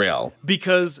for real,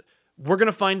 because we're going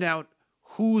to find out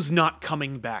who's not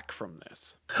coming back from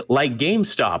this, like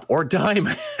GameStop or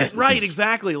Diamond. Right,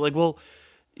 exactly. Like, well,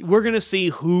 we're going to see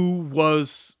who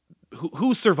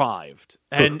survived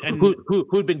and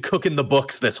who'd been cooking the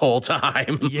books this whole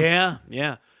time. yeah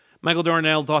Michael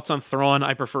Darnell, thoughts on Thrawn?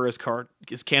 I prefer his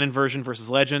canon version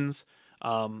versus Legends.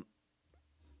 Thrawn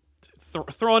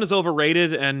is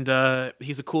overrated, and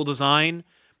he's a cool design.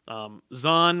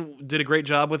 Zahn did a great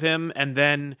job with him, and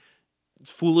then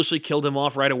foolishly killed him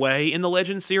off right away in the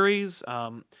Legend series. I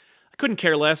couldn't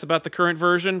care less about the current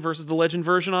version versus the Legend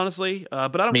version, honestly.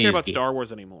 But I don't care about Star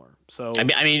Wars anymore. So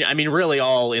I mean, really,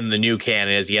 all in the new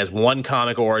canon is he has one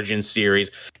comic origin series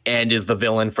and is the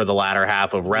villain for the latter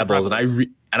half of Rebels.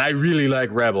 And I really like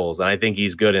Rebels, and I think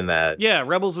he's good in that. Yeah,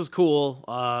 Rebels is cool,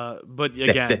 but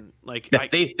again,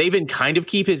 they even kind of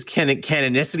keep his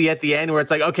canonicity at the end, where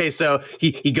it's like, okay, so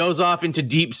he goes off into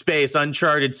deep space,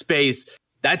 uncharted space,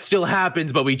 that still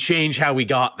happens, but we change how we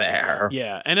got there.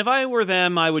 Yeah, and if I were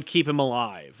them, I would keep him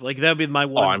alive. Like, that would be my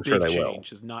one big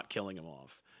change, is not killing him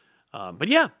off. But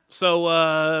yeah,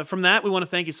 so from that, we want to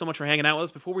thank you so much for hanging out with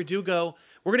us. Before we do go,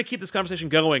 we're going to keep this conversation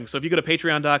going. So if you go to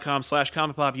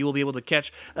patreon.com/comicpop, you will be able to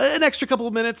catch an extra couple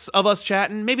of minutes of us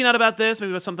chatting. Maybe not about this,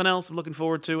 maybe about something else. I'm looking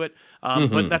forward to it.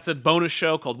 But that's a bonus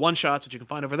show called One Shots, which you can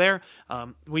find over there.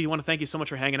 We want to thank you so much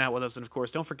for hanging out with us. And of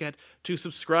course, don't forget to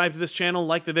subscribe to this channel,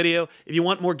 like the video. If you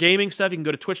want more gaming stuff, you can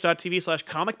go to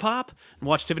twitch.tv/comicpop and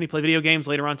watch Tiffany play video games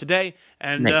later on today.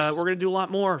 And we're going to do a lot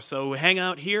more. So hang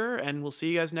out here, and we'll see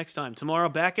you guys next time. Tomorrow,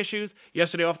 back issues.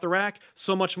 Yesterday, Off the Rack.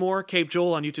 So much more. Cape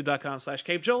Joel on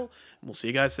youtube.com/Cape Joel. And we'll see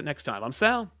you guys next time. I'm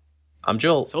Sal. I'm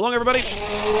Joel. So long, everybody.